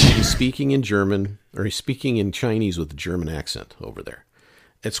bitch. He's speaking in German, or he's speaking in Chinese with a German accent over there.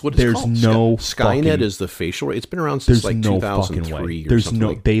 It's what it's There's called. no Skynet is the facial. It's been around since like 2003 or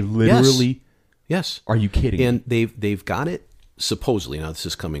something. They literally. Yes. Are you kidding? And they've got it supposedly. Now this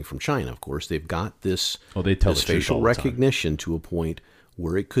is coming from China, of course. They've got this. They tell this the truth facial all the time. recognition to a point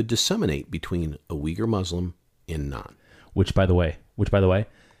where it could disseminate between a Uyghur Muslim and non. Which, by the way,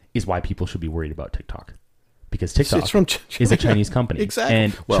 is why people should be worried about TikTok, because TikTok is a Chinese company. Exactly.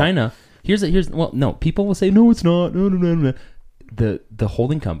 And China. People will say no, it's not. No. The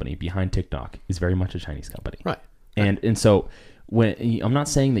holding company behind TikTok is very much a Chinese company. Right. And so when I'm not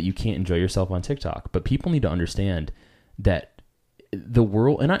saying that you can't enjoy yourself on TikTok, but people need to understand that the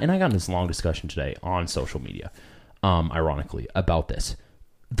world, and I got in this long discussion today on social media, ironically, about this.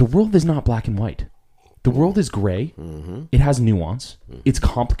 The world is not black and white. The world is gray. Mm-hmm. It has nuance. Mm-hmm. It's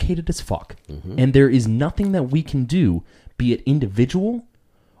complicated as fuck. Mm-hmm. And there is nothing that we can do, be it individual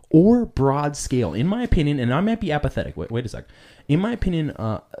or broad scale, in my opinion, and I might be apathetic. Wait a sec. In my opinion,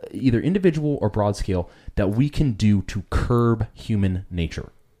 either individual or broad scale, that we can do to curb human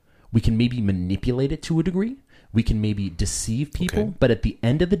nature. We can maybe manipulate it to a degree. We can maybe deceive people. Okay. But at the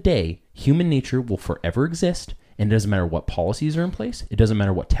end of the day, human nature will forever exist. And it doesn't matter what policies are in place. It doesn't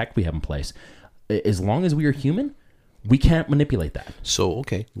matter what tech we have in place. As long as we are human, we can't manipulate that. So,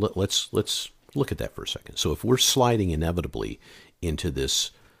 okay, let's look at that for a second. So if we're sliding inevitably into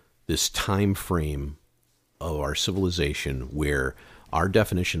this time frame of our civilization where our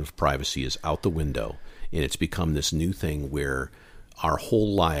definition of privacy is out the window, and it's become this new thing where our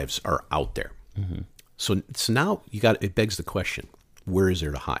whole lives are out there. Mm-hmm. So now it begs the question, where is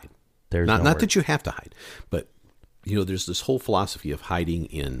there to hide? Not that you have to hide, but there's this whole philosophy of hiding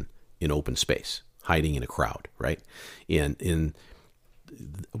in open space, hiding in a crowd, right? And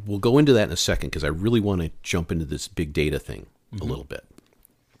we'll go into that in a second because I really want to jump into this big data thing a little bit.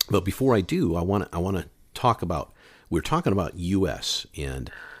 But before I do, I want to talk about, we're talking about U.S.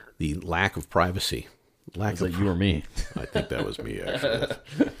 and the lack of privacy. Was that you or me? I think that was me, actually.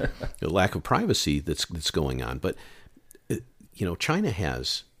 The lack of privacy that's going on. But, China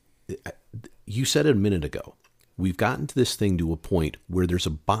has, you said it a minute ago, we've gotten to this thing to a point where there's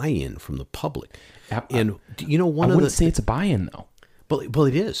a buy-in from the public. And, I wouldn't say it's a buy-in, though. Well,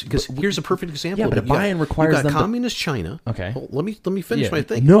 it is, because here's a perfect example. Yeah, but a buy-in requires them communist China. Okay. Well, let me finish my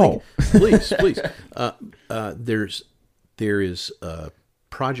thing. No. Please. There is a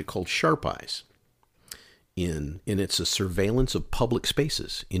project called Sharp Eyes, and it's a surveillance of public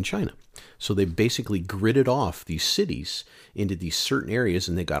spaces in China. So they basically gridded off these cities into these certain areas,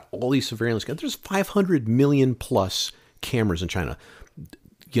 and they got all these surveillance. There's 500 million plus cameras in China.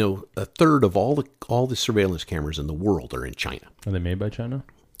 A third of all the surveillance cameras in the world are in China. Are they made by China?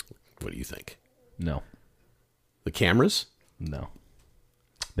 What do you think? No. The cameras? No.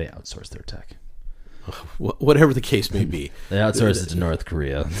 They outsource their tech. Whatever the case may be. They outsource it to North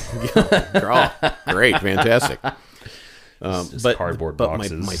Korea. Great, fantastic. But cardboard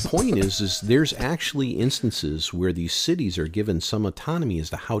boxes. My point is there's actually instances where these cities are given some autonomy as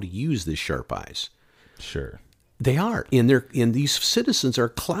to how to use this Sharp Eyes. Sure. They are, and these citizens are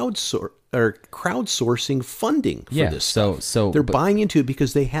crowdsourcing funding for this stuff. So they're buying into it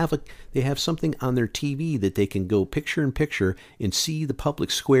because they have something on their TV that they can go picture in picture and see the public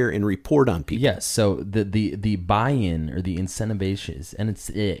square and report on people. Yes. So the buy-in or the incentivization, and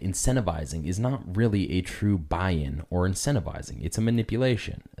it's incentivizing is not really a true buy-in or incentivizing. It's a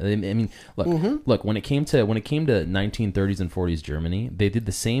manipulation. I mean, look. When it came to 1930s and 40s Germany, they did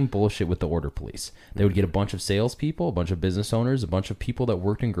the same bullshit with the order police. They would get a bunch of salespeople, a bunch of business owners, a bunch of people that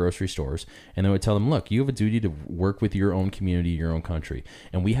worked in grocery stores, and they would tell them, look, you have a duty to work with your own community, your own country.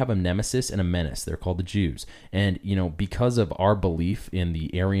 And we have a nemesis and a menace. They're called the Jews. And, because of our belief in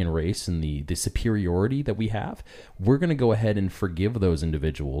the Aryan race and the superiority that we have, we're going to go ahead and forgive those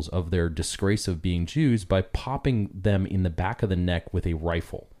individuals of their disgrace of being Jews by popping them in the back of the neck with a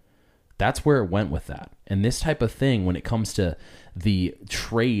rifle. That's where it went with that. And this type of thing, when it comes to the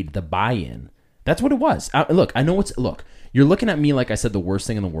trade, the buy-in, That's what it was. Look, I know look. You're looking at me like I said the worst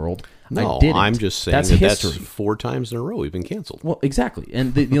thing in the world. No, I didn't. I'm just saying that's 4 times in a row we've been canceled. Well, exactly.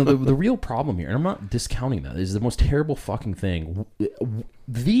 And the real problem here, and I'm not discounting that, is the most terrible fucking thing,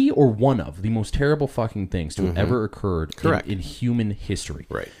 one of the most terrible fucking things to have ever occurred in human history.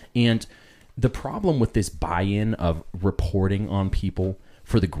 Right. And the problem with this buy-in of reporting on people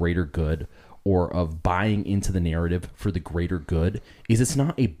for the greater good, or of buying into the narrative for the greater good, is it's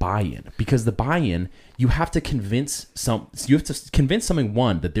not a buy-in. Because the buy-in, you have to convince something,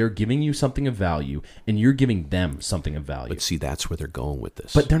 one, that they're giving you something of value, and you're giving them something of value. But see, that's where they're going with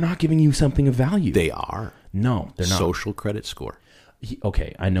this. But they're not giving you something of value. They are. No, they're not. Social credit score.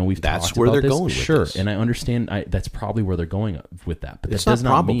 Okay, I know we've that's talked where about they're this. going with sure, this. And I understand that's probably where they're going with that. But it's that does not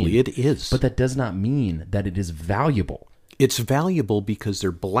probably, mean, it is. But that does not mean that it is valuable. It's valuable because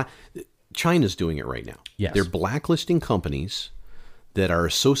they're China's doing it right now. Yes. They're blacklisting companies that are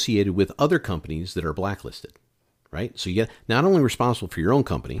associated with other companies that are blacklisted, right? So you get not only responsible for your own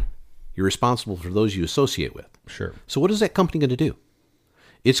company, you're responsible for those you associate with. Sure. So what is that company going to do?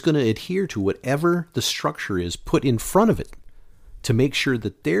 It's going to adhere to whatever the structure is put in front of it to make sure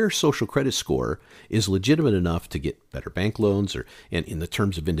that their social credit score is legitimate enough to get better bank loans, and in the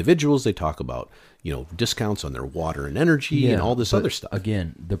terms of individuals, they talk about, discounts on their water and energy and all this other stuff.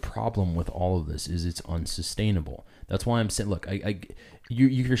 Again, the problem with all of this is it's unsustainable. That's why I'm saying, look,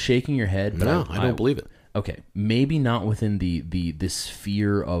 you're shaking your head, but no, I don't believe it. Okay, maybe not within the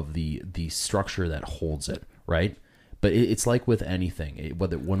sphere of the structure that holds it, right? But it's like with anything,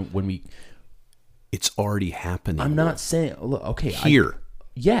 when we. It's already happening. I'm not saying, look, okay. Here.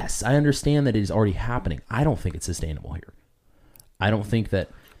 Yes, I understand that it is already happening. I don't think it's sustainable here. I don't think that.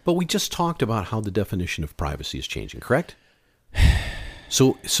 But we just talked about how the definition of privacy is changing, correct?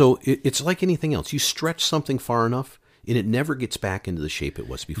 So it's like anything else. You stretch something far enough, and it never gets back into the shape it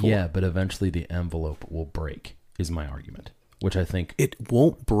was before. Yeah, but eventually the envelope will break, is my argument, which I think. It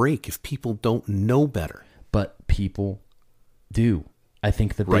won't break if people don't know better. But people do. I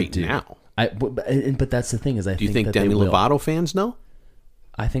think that they do. Right now. But that's the thing is do you think Demi Lovato fans know?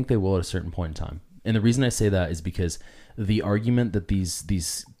 I think they will at a certain point in time. And the reason I say that is because the argument that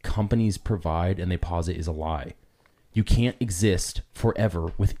these companies provide and they posit is a lie. You can't exist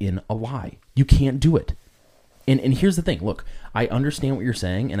forever within a lie. You can't do it. And here's the thing. Look, I understand what you're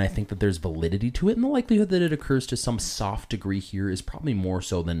saying, and I think that there's validity to it, and the likelihood that it occurs to some soft degree here is probably more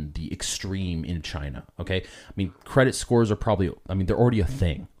so than the extreme in China, okay? I mean, credit scores are probably, they're already a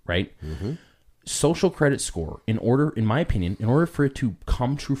thing, right? Mm-hmm. Social credit score, in my opinion, in order for it to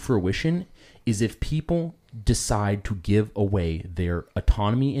come to fruition, is if people decide to give away their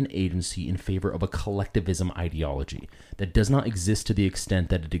autonomy and agency in favor of a collectivism ideology that does not exist to the extent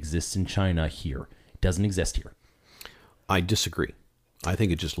that it exists in China here. It doesn't exist here. I disagree. I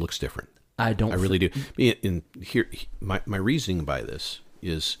think it just looks different. I really do. In here, my reasoning by this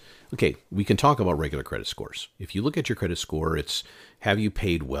is, okay, we can talk about regular credit scores. If you look at your credit score, it's have you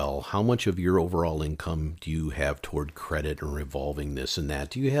paid well? How much of your overall income do you have toward credit or revolving this and that?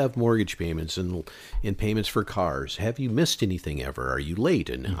 Do you have mortgage payments and payments for cars? Have you missed anything ever? Are you late?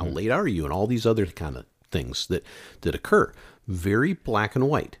 And how late are you? And all these other kind of things that occur. Very black and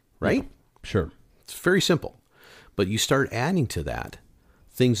white, right? Yeah, sure. It's very simple. But you start adding to that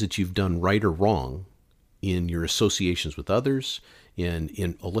things that you've done right or wrong in your associations with others.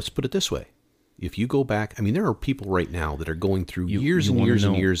 Let's put it this way. If you go back, there are people right now that are going through years and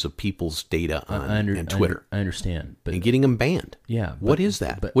years of people's data on Twitter. I understand. And getting them banned. Yeah. What is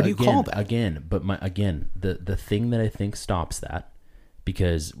that? But what do you call that? The thing that I think stops that,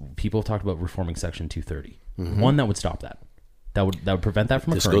 because people have talked about reforming Section 230. Mm-hmm. One that would stop that. That would prevent that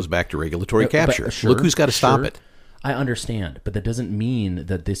from occurring. This goes back to regulatory capture. Look who's got to stop it. I understand, but that doesn't mean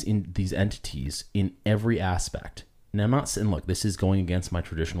that these entities in every aspect. Now, I'm not saying, look, this is going against my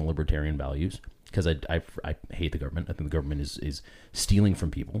traditional libertarian values, because I hate the government. I think the government is stealing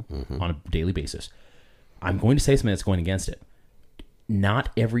from people on a daily basis. I'm going to say something that's going against it. Not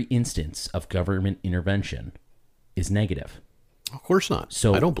every instance of government intervention is negative. Of course not.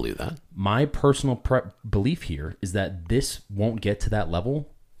 So I don't believe that. My personal belief here is that this won't get to that level,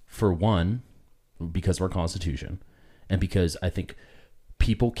 for one, because of our Constitution, and because I think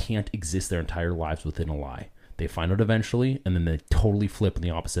people can't exist their entire lives within a lie. They find out eventually, and then they totally flip on the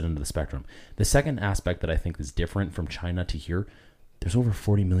opposite end of the spectrum. The second aspect that I think is different from China to here, there's over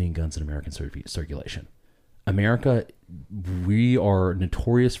 40 million guns in American circulation. America, we are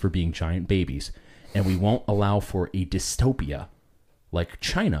notorious for being giant babies, and we won't allow for a dystopia like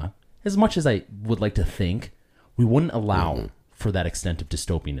China. As much as I would like to think, we wouldn't allow for that extent of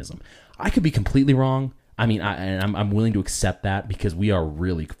dystopianism. I could be completely wrong. I mean, I'm willing to accept that because we are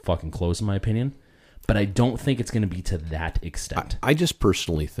really fucking close, in my opinion. But I don't think it's going to be to that extent. I just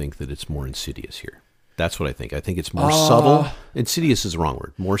personally think that it's more insidious here. That's what I think. I think it's more subtle. Insidious is the wrong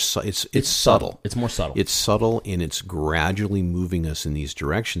word. It's subtle. It's more subtle. It's subtle, and it's gradually moving us in these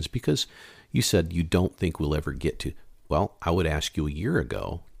directions because you said you don't think we'll ever get to. Well, I would ask you 2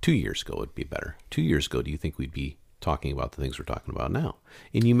 years ago would be better. 2 years ago, do you think we'd be talking about the things we're talking about now?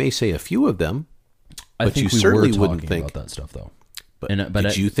 And you may say a few of them, but you certainly wouldn't think about that stuff, though. But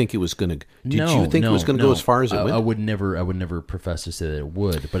did you think it was going to? Did you think it was going to go as far as it went? I would never profess to say that it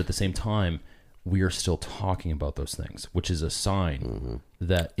would. But at the same time, we are still talking about those things, which is a sign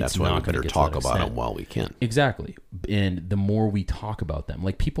that it's not going to get talk to that about extent. them while we can. Exactly, and the more we talk about them,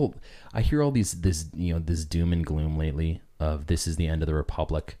 like people, I hear all this doom and gloom lately of this is the end of the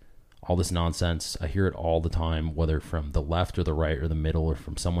republic, all this nonsense. I hear it all the time, whether from the left or the right or the middle or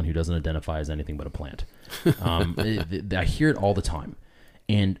from someone who doesn't identify as anything but a plant. I hear it all the time.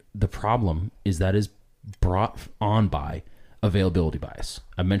 And the problem is that is brought on by availability bias.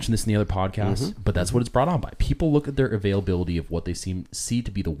 I mentioned this in the other podcast, but that's what it's brought on by. People look at their availability of what they see to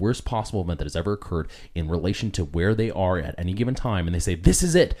be the worst possible event that has ever occurred in relation to where they are at any given time, and they say, this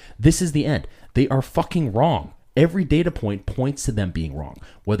is it. This is the end. They are fucking wrong. Every data point points to them being wrong,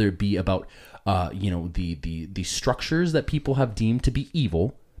 whether it be about the structures that people have deemed to be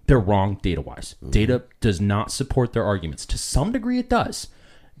evil. They're wrong data-wise. Data does not support their arguments. To some degree, it does.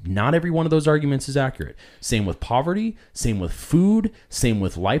 Not every one of those arguments is accurate. Same with poverty, same with food, same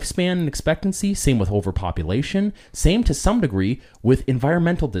with lifespan and expectancy, same with overpopulation, same to some degree with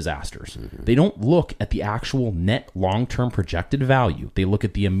environmental disasters. They don't look at the actual net long-term projected value. They look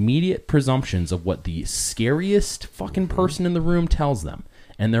at the immediate presumptions of what the scariest fucking person in the room tells them,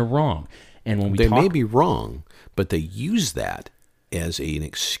 and they're wrong. And when they may be wrong, but they use that as an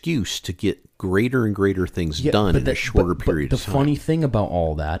excuse to get greater and greater things done in a shorter period of time. The funny thing about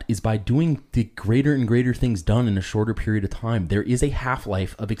all that is by doing the greater and greater things done in a shorter period of time, there is a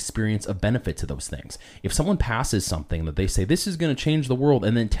half-life of experience of benefit to those things. If someone passes something that they say, this is going to change the world,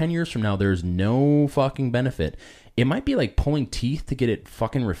 and then 10 years from now, there's no fucking benefit, it might be like pulling teeth to get it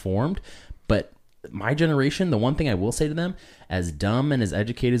fucking reformed, but my generation, the one thing I will say to them, as dumb and as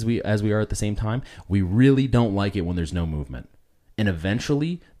educated as we are at the same time, we really don't like it when there's no movement. And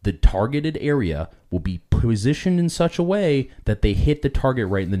eventually, the targeted area will be positioned in such a way that they hit the target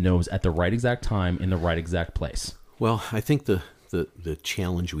right in the nose at the right exact time in the right exact place. Well, I think the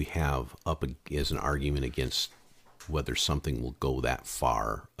challenge we have up as an argument against whether something will go that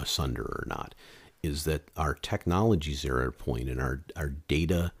far asunder or not is that our technologies are at a point and our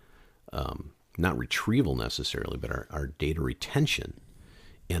data, not retrieval necessarily, but our data retention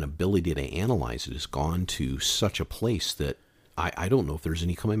and ability to analyze it has gone to such a place that I don't know if there's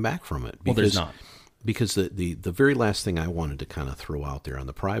any coming back from it. Well, there's not. Because the very last thing I wanted to kind of throw out there on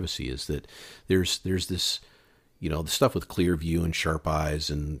the privacy is that there's this, the stuff with Clearview and Sharp Eyes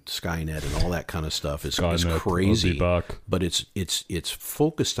and Skynet and all that kind of stuff is crazy. But it's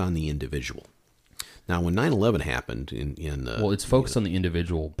focused on the individual. Now, when 9/11 happened it's focused on the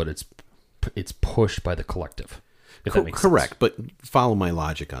individual, but it's pushed by the collective. Correct, but follow my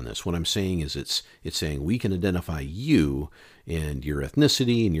logic on this. What I'm saying is it's saying we can identify you and your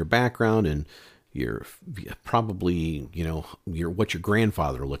ethnicity and your background and your probably, what your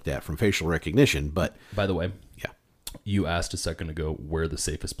grandfather looked at from facial recognition. But by the way, yeah, you asked a second ago where the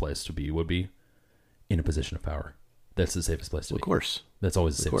safest place to be would be in a position of power. That's the safest place to be. Of course. That's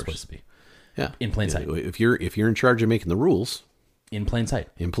always the safest place to be. Yeah. In plain sight. If you're in charge of making the rules. In plain sight.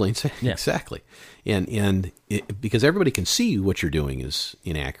 In plain sight, yeah. Exactly. And because everybody can see what you're doing is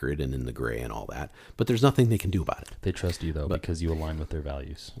inaccurate and in the gray and all that, but there's nothing they can do about it. They trust you, though, because you align with their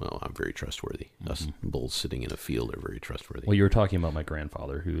values. Well, I'm very trustworthy. Us bulls sitting in a field are very trustworthy. Well, you were talking about my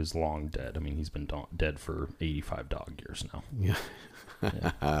grandfather, who is long dead. I mean, he's been dead for 85 dog years now. Yeah.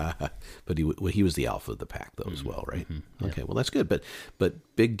 Yeah. But he was the alpha of the pack, though, as well, right? Mm-hmm. Okay, well, that's good.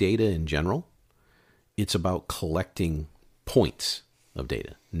 But big data in general, it's about collecting points of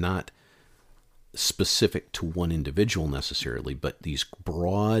data, not specific to one individual necessarily, but these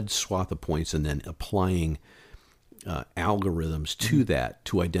broad swath of points and then applying algorithms to that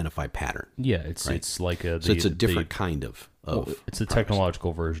to identify pattern. Yeah, it's like it's a different kind of it's a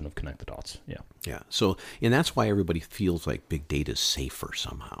technological version of connect the dots. Yeah. Yeah. So, and that's why everybody feels like big data is safer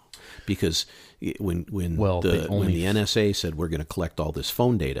somehow, because when the NSA said we're going to collect all this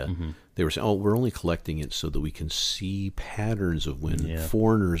phone data, they were saying, "Oh, we're only collecting it so that we can see patterns of when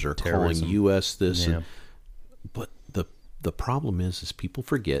foreigners are terrorism. Calling U.S. this." Yeah. But the problem is people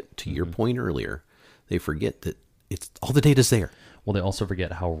forget. To your point earlier, they forget that it's all the data's there. Well, they also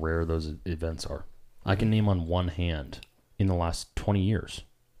forget how rare those events are. I can name on one hand in the last 20 years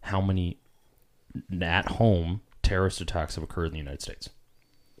how many at-home terrorist attacks have occurred in the United States.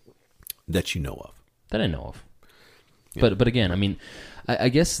 That you know of. That I know of. Yeah. But again, I mean, I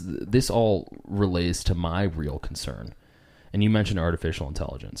guess this all relates to my real concern. And you mentioned artificial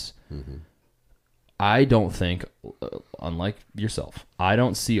intelligence. Mm-hmm. I don't think, unlike yourself, I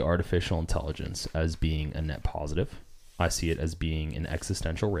don't see artificial intelligence as being a net positive. I see it as being an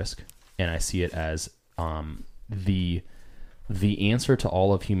existential risk, and I see it as the answer to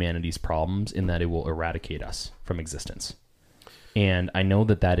all of humanity's problems in that it will eradicate us from existence. And I know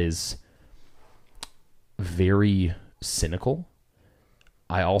that is very cynical.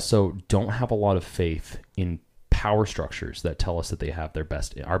 I also don't have a lot of faith in power structures that tell us that they have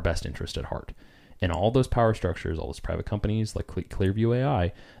our best interest at heart. And all those power structures, all those private companies like Clearview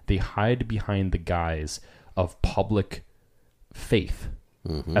AI, they hide behind the guise of public faith,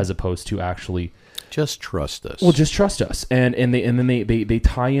 as opposed to actually just trust us. Well, just trust us, and then they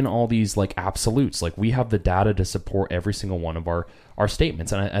tie in all these like absolutes. Like, we have the data to support every single one of our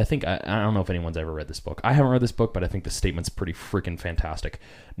statements. And I think I don't know if anyone's ever read this book. I haven't read this book, but I think the statement's pretty freaking fantastic.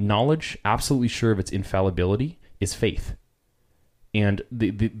 Knowledge, absolutely sure of its infallibility, is faith. And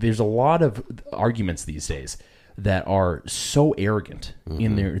there's a lot of arguments these days that are so arrogant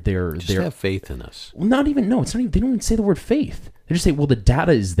in their just have faith in us. Well, it's not even, they don't even say the word faith. They just say, well, the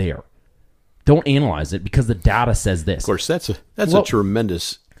data is there. Don't analyze it because the data says this. Of course, that's a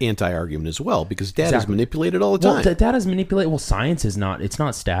tremendous anti-argument as well, because data is manipulated all the time. Well, data is manipulated. Well, science is not. It's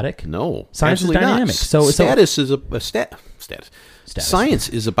not static. No, science is dynamic. Not. So status is a status. Science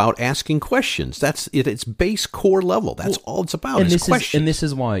is about asking questions. That's it. It's base core level. That's all it's about. Is questions. And this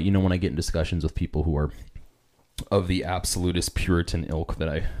is why, when I get in discussions with people who are of the absolutist Puritan ilk that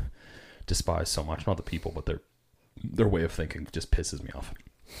I despise so much, not the people, but their way of thinking just pisses me off.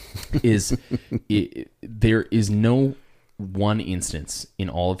 There is no one instance in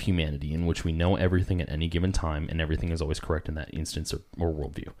all of humanity in which we know everything at any given time, and everything is always correct in that instance or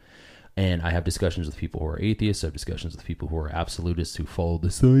worldview. And I have discussions with people who are atheists. I have discussions with people who are absolutists who follow the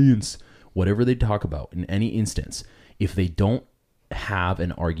science. Whatever they talk about, in any instance, if they don't have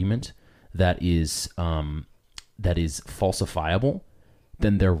an argument that is falsifiable,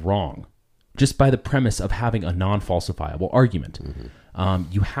 then they're wrong. Just by the premise of having a non-falsifiable argument.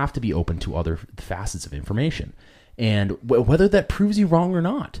 You have to be open to other facets of information. And whether that proves you wrong or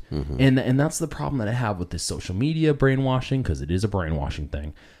not. And that's the problem that I have with this social media brainwashing, because it is a brainwashing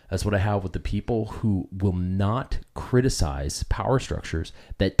thing. That's what I have with the people who will not criticize power structures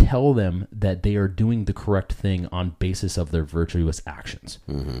that tell them that they are doing the correct thing on basis of their virtuous actions.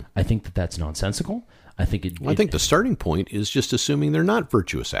 I think that that's nonsensical. I think the starting point is just assuming they're not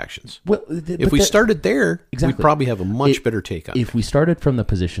virtuous actions. Well, if we started there, we'd probably have a much better take on it. If we started from the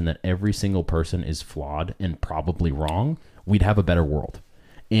position that every single person is flawed and probably wrong, we'd have a better world.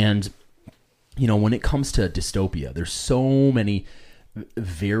 And, when it comes to dystopia, there's so many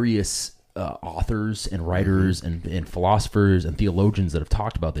various authors and writers and philosophers and theologians that have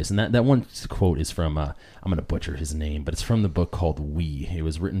talked about this. And that one quote is from, I'm going to butcher his name, but it's from the book called We. It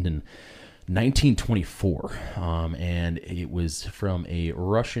was written in 1924, and it was from a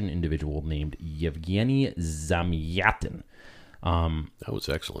Russian individual named Yevgeny Zamyatin. That was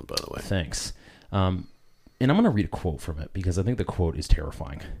excellent, by the way. Thanks. And I'm going to read a quote from it because I think the quote is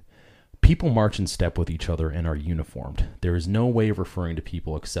terrifying. People march in step with each other and are uniformed. There is no way of referring to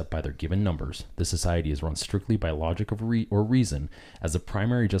people except by their given numbers. The society is run strictly by logic or reason as the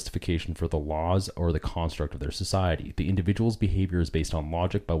primary justification for the laws or the construct of their society. The individual's behavior is based on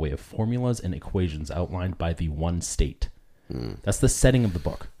logic by way of formulas and equations outlined by the one state. That's the setting of the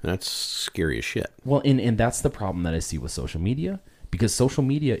book. That's scary as shit. Well, and that's the problem that I see with social media, because social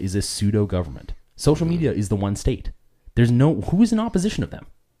media is a pseudo-government. Social media is the one state. Who is in opposition of them?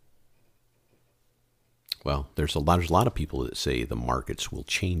 Well, there's a lot of people that say the markets will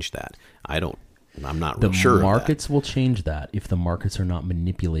change that. I'm not real sure. The markets will change that if the markets are not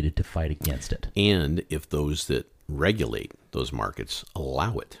manipulated to fight against it. And if those that regulate those markets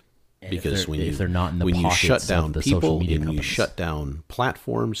allow it. And because if they're not in the when pockets you shut down of the people social media and companies. you shut down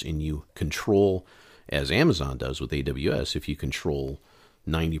platforms and you control, as Amazon does with AWS, if you control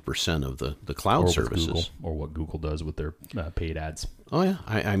 90% of the cloud services. Google, or what Google does with their paid ads. Oh, yeah.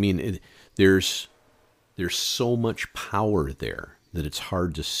 I mean, there's so much power there that it's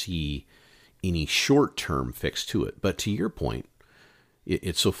hard to see any short-term fix to it. But to your point,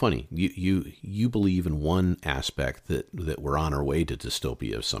 it's so funny. You believe in one aspect that we're on our way to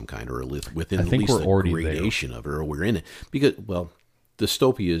dystopia of some kind, or within at least the gradation of it, or we're in it. Because, well,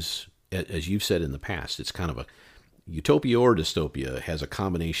 dystopia is, as you've said in the past, it's kind of Utopia or dystopia has a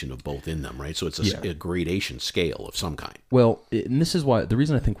combination of both in them, right? So it's a gradation scale of some kind. Well, and this is why the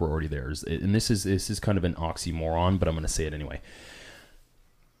reason I think we're already there is, and this is kind of an oxymoron, but I'm going to say it anyway.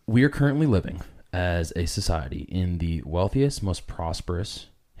 We are currently living as a society in the wealthiest, most prosperous,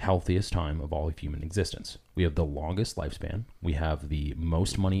 healthiest time of all of human existence. We have the longest lifespan. We have the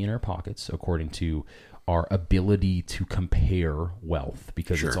most money in our pockets, according to our ability to compare wealth,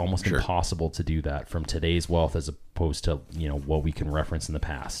 because it's almost impossible to do that from today's wealth as opposed to, what we can reference in the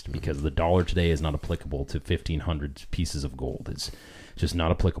past, because the dollar today is not applicable to 1,500 pieces of gold. It's just not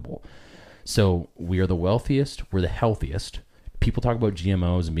applicable. So we are the wealthiest. We're the healthiest. People talk about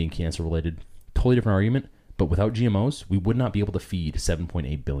GMOs and being cancer related. Totally different argument. But without GMOs, we would not be able to feed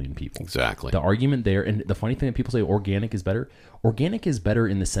 7.8 billion people. Exactly. The argument there, and the funny thing that people say organic is better. Organic is better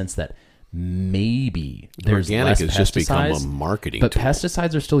in the sense that maybe there's organic less has pesticides, just become a marketing but tool.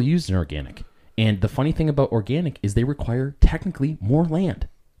 Pesticides are still used in organic. And the funny thing about organic is they require technically more land.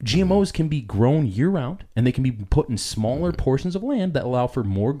 GMOs can be grown year-round, and they can be put in smaller portions of land that allow for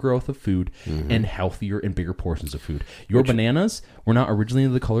more growth of food and healthier and bigger portions of food. Bananas were not originally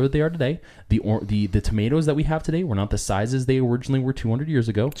the color that they are today. The tomatoes that we have today were not the sizes they originally were 200 years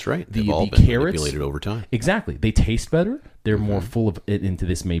ago. That's right. The They've all been carrots, manipulated over time. Exactly. They taste better. They're more full of, into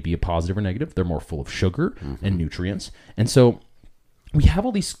this may be a positive or negative, they're more full of sugar and nutrients. And so we have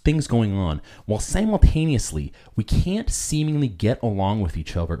all these things going on while simultaneously we can't seemingly get along with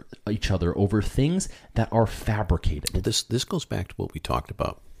each other over things that are fabricated. Well, this goes back to what we talked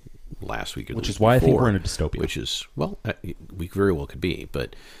about last week, which is why I think we're in a dystopia. Which is, well, we very well could be,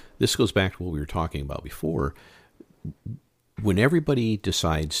 but this goes back to what we were talking about before. When everybody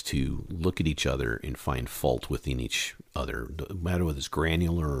decides to look at each other and find fault within each other, no matter whether it's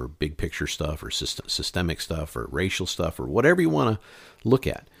granular or big picture stuff or systemic stuff or racial stuff or whatever you want to look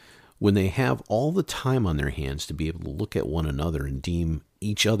at, when they have all the time on their hands to be able to look at one another and deem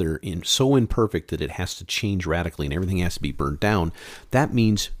each other so imperfect that it has to change radically and everything has to be burnt down, that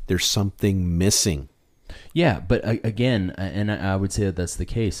means there's something missing. Yeah, but again, and I would say that that's the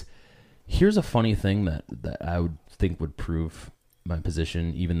case. Here's a funny thing that I would think would prove my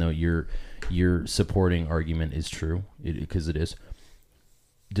position, even though your supporting argument is true, because it is.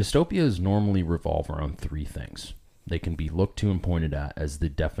 Dystopias normally revolve around three things. They can be looked to and pointed at as the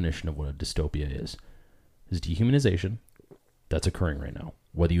definition of what a dystopia is dehumanization. That's occurring right now.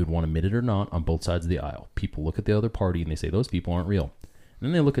 Whether you would want to admit it or not, on both sides of the aisle. People look at the other party and they say, those people aren't real. And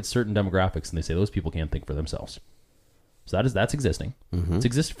then they look at certain demographics and they say, those people can't think for themselves. So that's existing. It's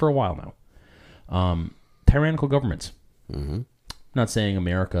existed for a while now. Tyrannical governments. I'm not saying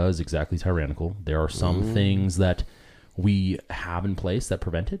America is exactly tyrannical. There are some things that we have in place that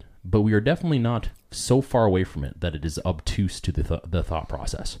prevent it, but we are definitely not so far away from it that it is obtuse to the thought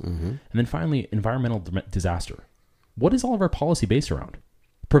process. And then finally, environmental disaster. What is all of our policy based around?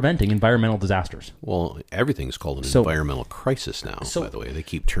 Preventing environmental disasters. Well, everything's called an environmental crisis now, by the way. They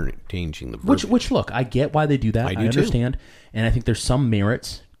keep changing the verbiage. Which, look, I get why they do that. I understand. And I think there's some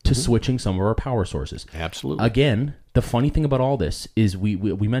merits to switching some of our power sources. Absolutely. Again, the funny thing about all this is we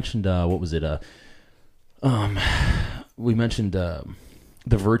mentioned, what was it? We mentioned the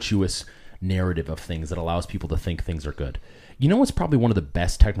virtuous narrative of things that allows people to think things are good. You know what's probably one of the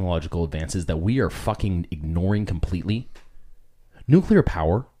best technological advances that we are fucking ignoring completely? Nuclear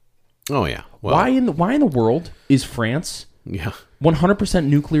power. Oh, yeah. Well, why in the world is France 100%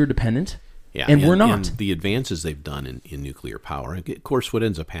 nuclear dependent? Yeah, and we're not. And the advances they've done in nuclear power. Of course, what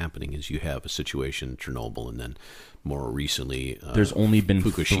ends up happening is you have a situation in Chernobyl, and then more recently, there's only been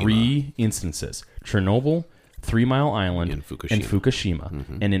Fukushima. 3 instances: Chernobyl, 3 Mile Island, and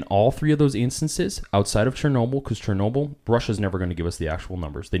Fukushima. And in all 3 of those instances, outside of Chernobyl, because Chernobyl, Russia's never going to give us the actual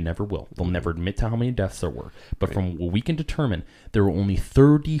numbers. They never will. They'll never admit to how many deaths there were. But from what we can determine, there were only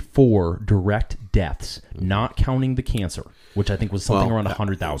 34 direct deaths, not counting the cancer, which I think was something around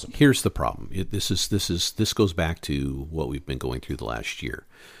 100,000. Here's the problem. This goes back to what we've been going through the last year.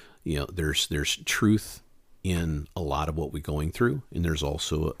 You know, there's truth in a lot of what we're going through, and there's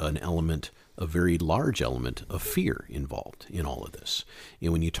also a very large element of fear involved in all of this.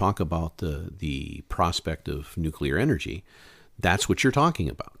 And when you talk about the prospect of nuclear energy, that's what you're talking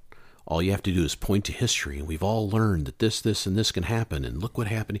about. All you have to do is point to history, and we've all learned that this, and this can happen, and look what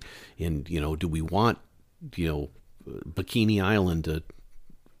happened. And, do we want, Bikini Island to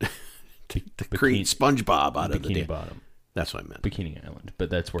create SpongeBob out of the Bikini Bottom? That's what I meant. Bikini Island, but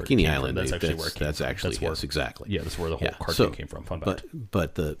that's where Bikini Island. That's actually where it came from. Yes, exactly. Yeah, that's where the whole cartoon came from. Fun fact.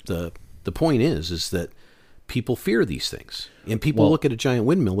 But the point is that people fear these things, and people look at a giant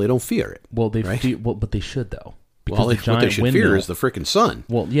windmill, they don't fear it. Well, but they should though, Well, the what they should fear is the frickin' sun.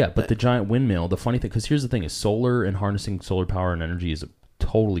 Well, yeah, but the giant windmill, the funny thing, because here's the thing, is solar and harnessing solar power and energy is a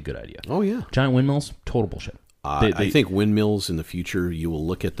totally good idea. Oh, yeah. Giant windmills, total bullshit. I think windmills in the future, you will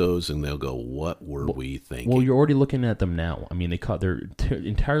look at those and they'll go, "What were we thinking?" Well, you're already looking at them now. I mean, they're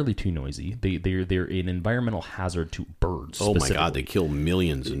entirely too noisy. They're an environmental hazard to birds. Oh my God, they kill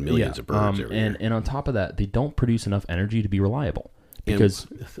millions and millions of birds every year. And on top of that, they don't produce enough energy to be reliable. Because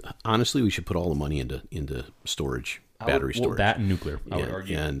honestly, we should put all the money into storage, battery storage. That and nuclear, I would Yeah,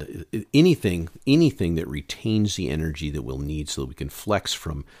 argue. and anything that retains the energy that we'll need so that we can flex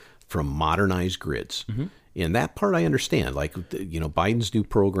from modernized grids. Mm-hmm. And that part I understand. Like, Biden's new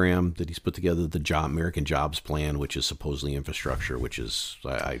program that he's put together, the American Jobs Plan, which is supposedly infrastructure, which is,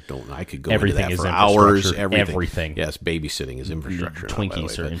 I could go into that for hours. Everything. Yes, babysitting is infrastructure.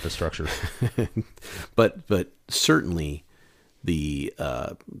 Twinkies are infrastructure. But certainly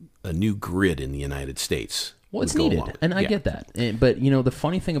a new grid in the United States. Well, it's needed, and I get that. But, the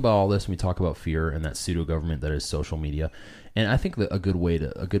funny thing about all this, when we talk about fear and that pseudo-government that is social media, and I think that a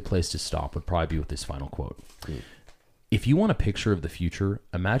good place to stop would probably be with this final quote. If you want a picture of the future,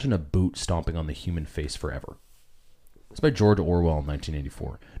 imagine a boot stomping on the human face forever. It's by George Orwell in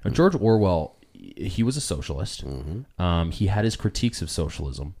 1984. Now, George Orwell, he was a socialist. Mm-hmm. He had his critiques of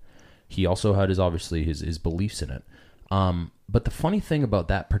socialism. He also had his beliefs in it. But the funny thing about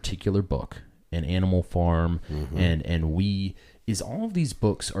that particular book, and Animal Farm, mm-hmm. and We, is all of these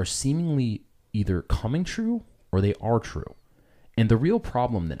books are seemingly either coming true or they are true. And the real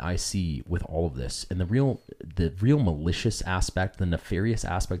problem that I see with all of this, and the real malicious aspect, the nefarious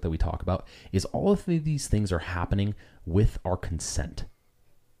aspect that we talk about, is all of these things are happening with our consent.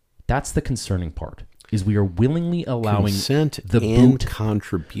 That's the concerning part. Is we are willingly allowing consent the and boot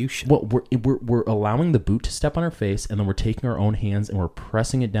contribution. Well, we're allowing the boot to step on our face, and then we're taking our own hands and we're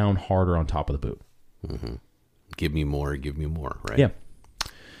pressing it down harder on top of the boot. Mm-hmm. Give me more, right? Yeah.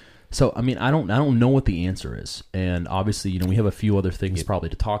 So, I mean, I don't know what the answer is, and obviously, we have a few other things probably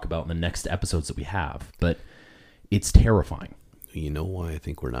to talk about in the next episodes that we have, but it's terrifying. You know why I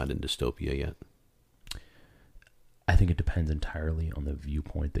think we're not in dystopia yet? I think it depends entirely on the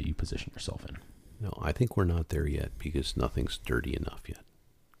viewpoint that you position yourself in. No, I think we're not there yet because nothing's dirty enough yet.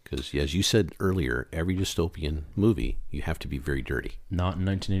 Because, as you said earlier, every dystopian movie, you have to be very dirty. Not in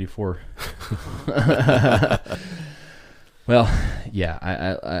 1984. Well,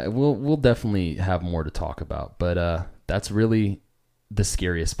 yeah, we'll definitely have more to talk about, but that's really the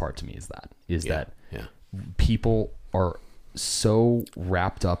scariest part to me is that people are so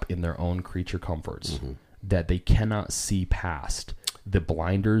wrapped up in their own creature comforts mm-hmm. that they cannot see past the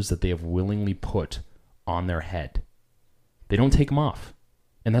blinders that they have willingly put on their head. They don't take them off.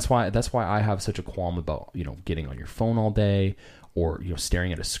 And that's why I have such a qualm about, getting on your phone all day or,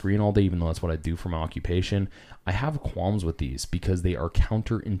 staring at a screen all day, even though that's what I do for my occupation. I have qualms with these because they are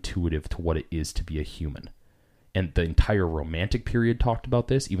counterintuitive to what it is to be a human. And the entire romantic period talked about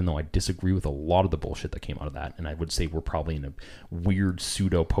this, even though I disagree with a lot of the bullshit that came out of that. And I would say we're probably in a weird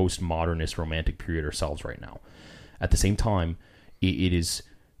pseudo postmodernist romantic period ourselves right now. At the same time, it is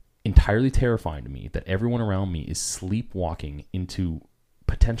entirely terrifying to me that everyone around me is sleepwalking into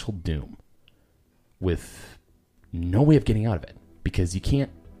potential doom with no way of getting out of it, because you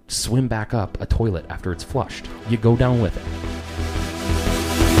can't swim back up a toilet after it's flushed. You go down with it.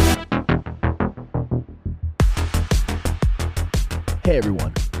 Hey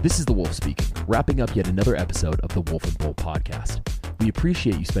everyone, this is the Wolf speaking, wrapping up yet another episode of the Wolf and Bull podcast. We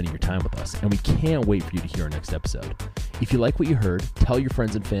appreciate you spending your time with us, and we can't wait for you to hear our next episode. If you like what you heard, tell your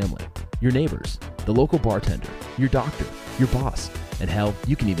friends and family, your neighbors, the local bartender, your doctor, your boss, and hell,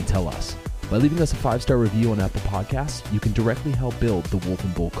 you can even tell us. By leaving us a 5-star review on Apple Podcasts, you can directly help build the Wolf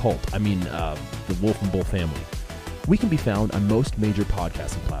and Bull cult. The Wolf and Bull family. We can be found on most major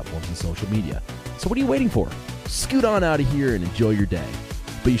podcasting platforms and social media. So what are you waiting for? Scoot on out of here and enjoy your day.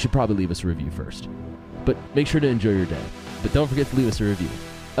 But you should probably leave us a review first. But make sure to enjoy your day. But don't forget to leave us a review.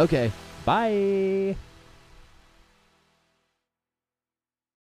 Okay, bye!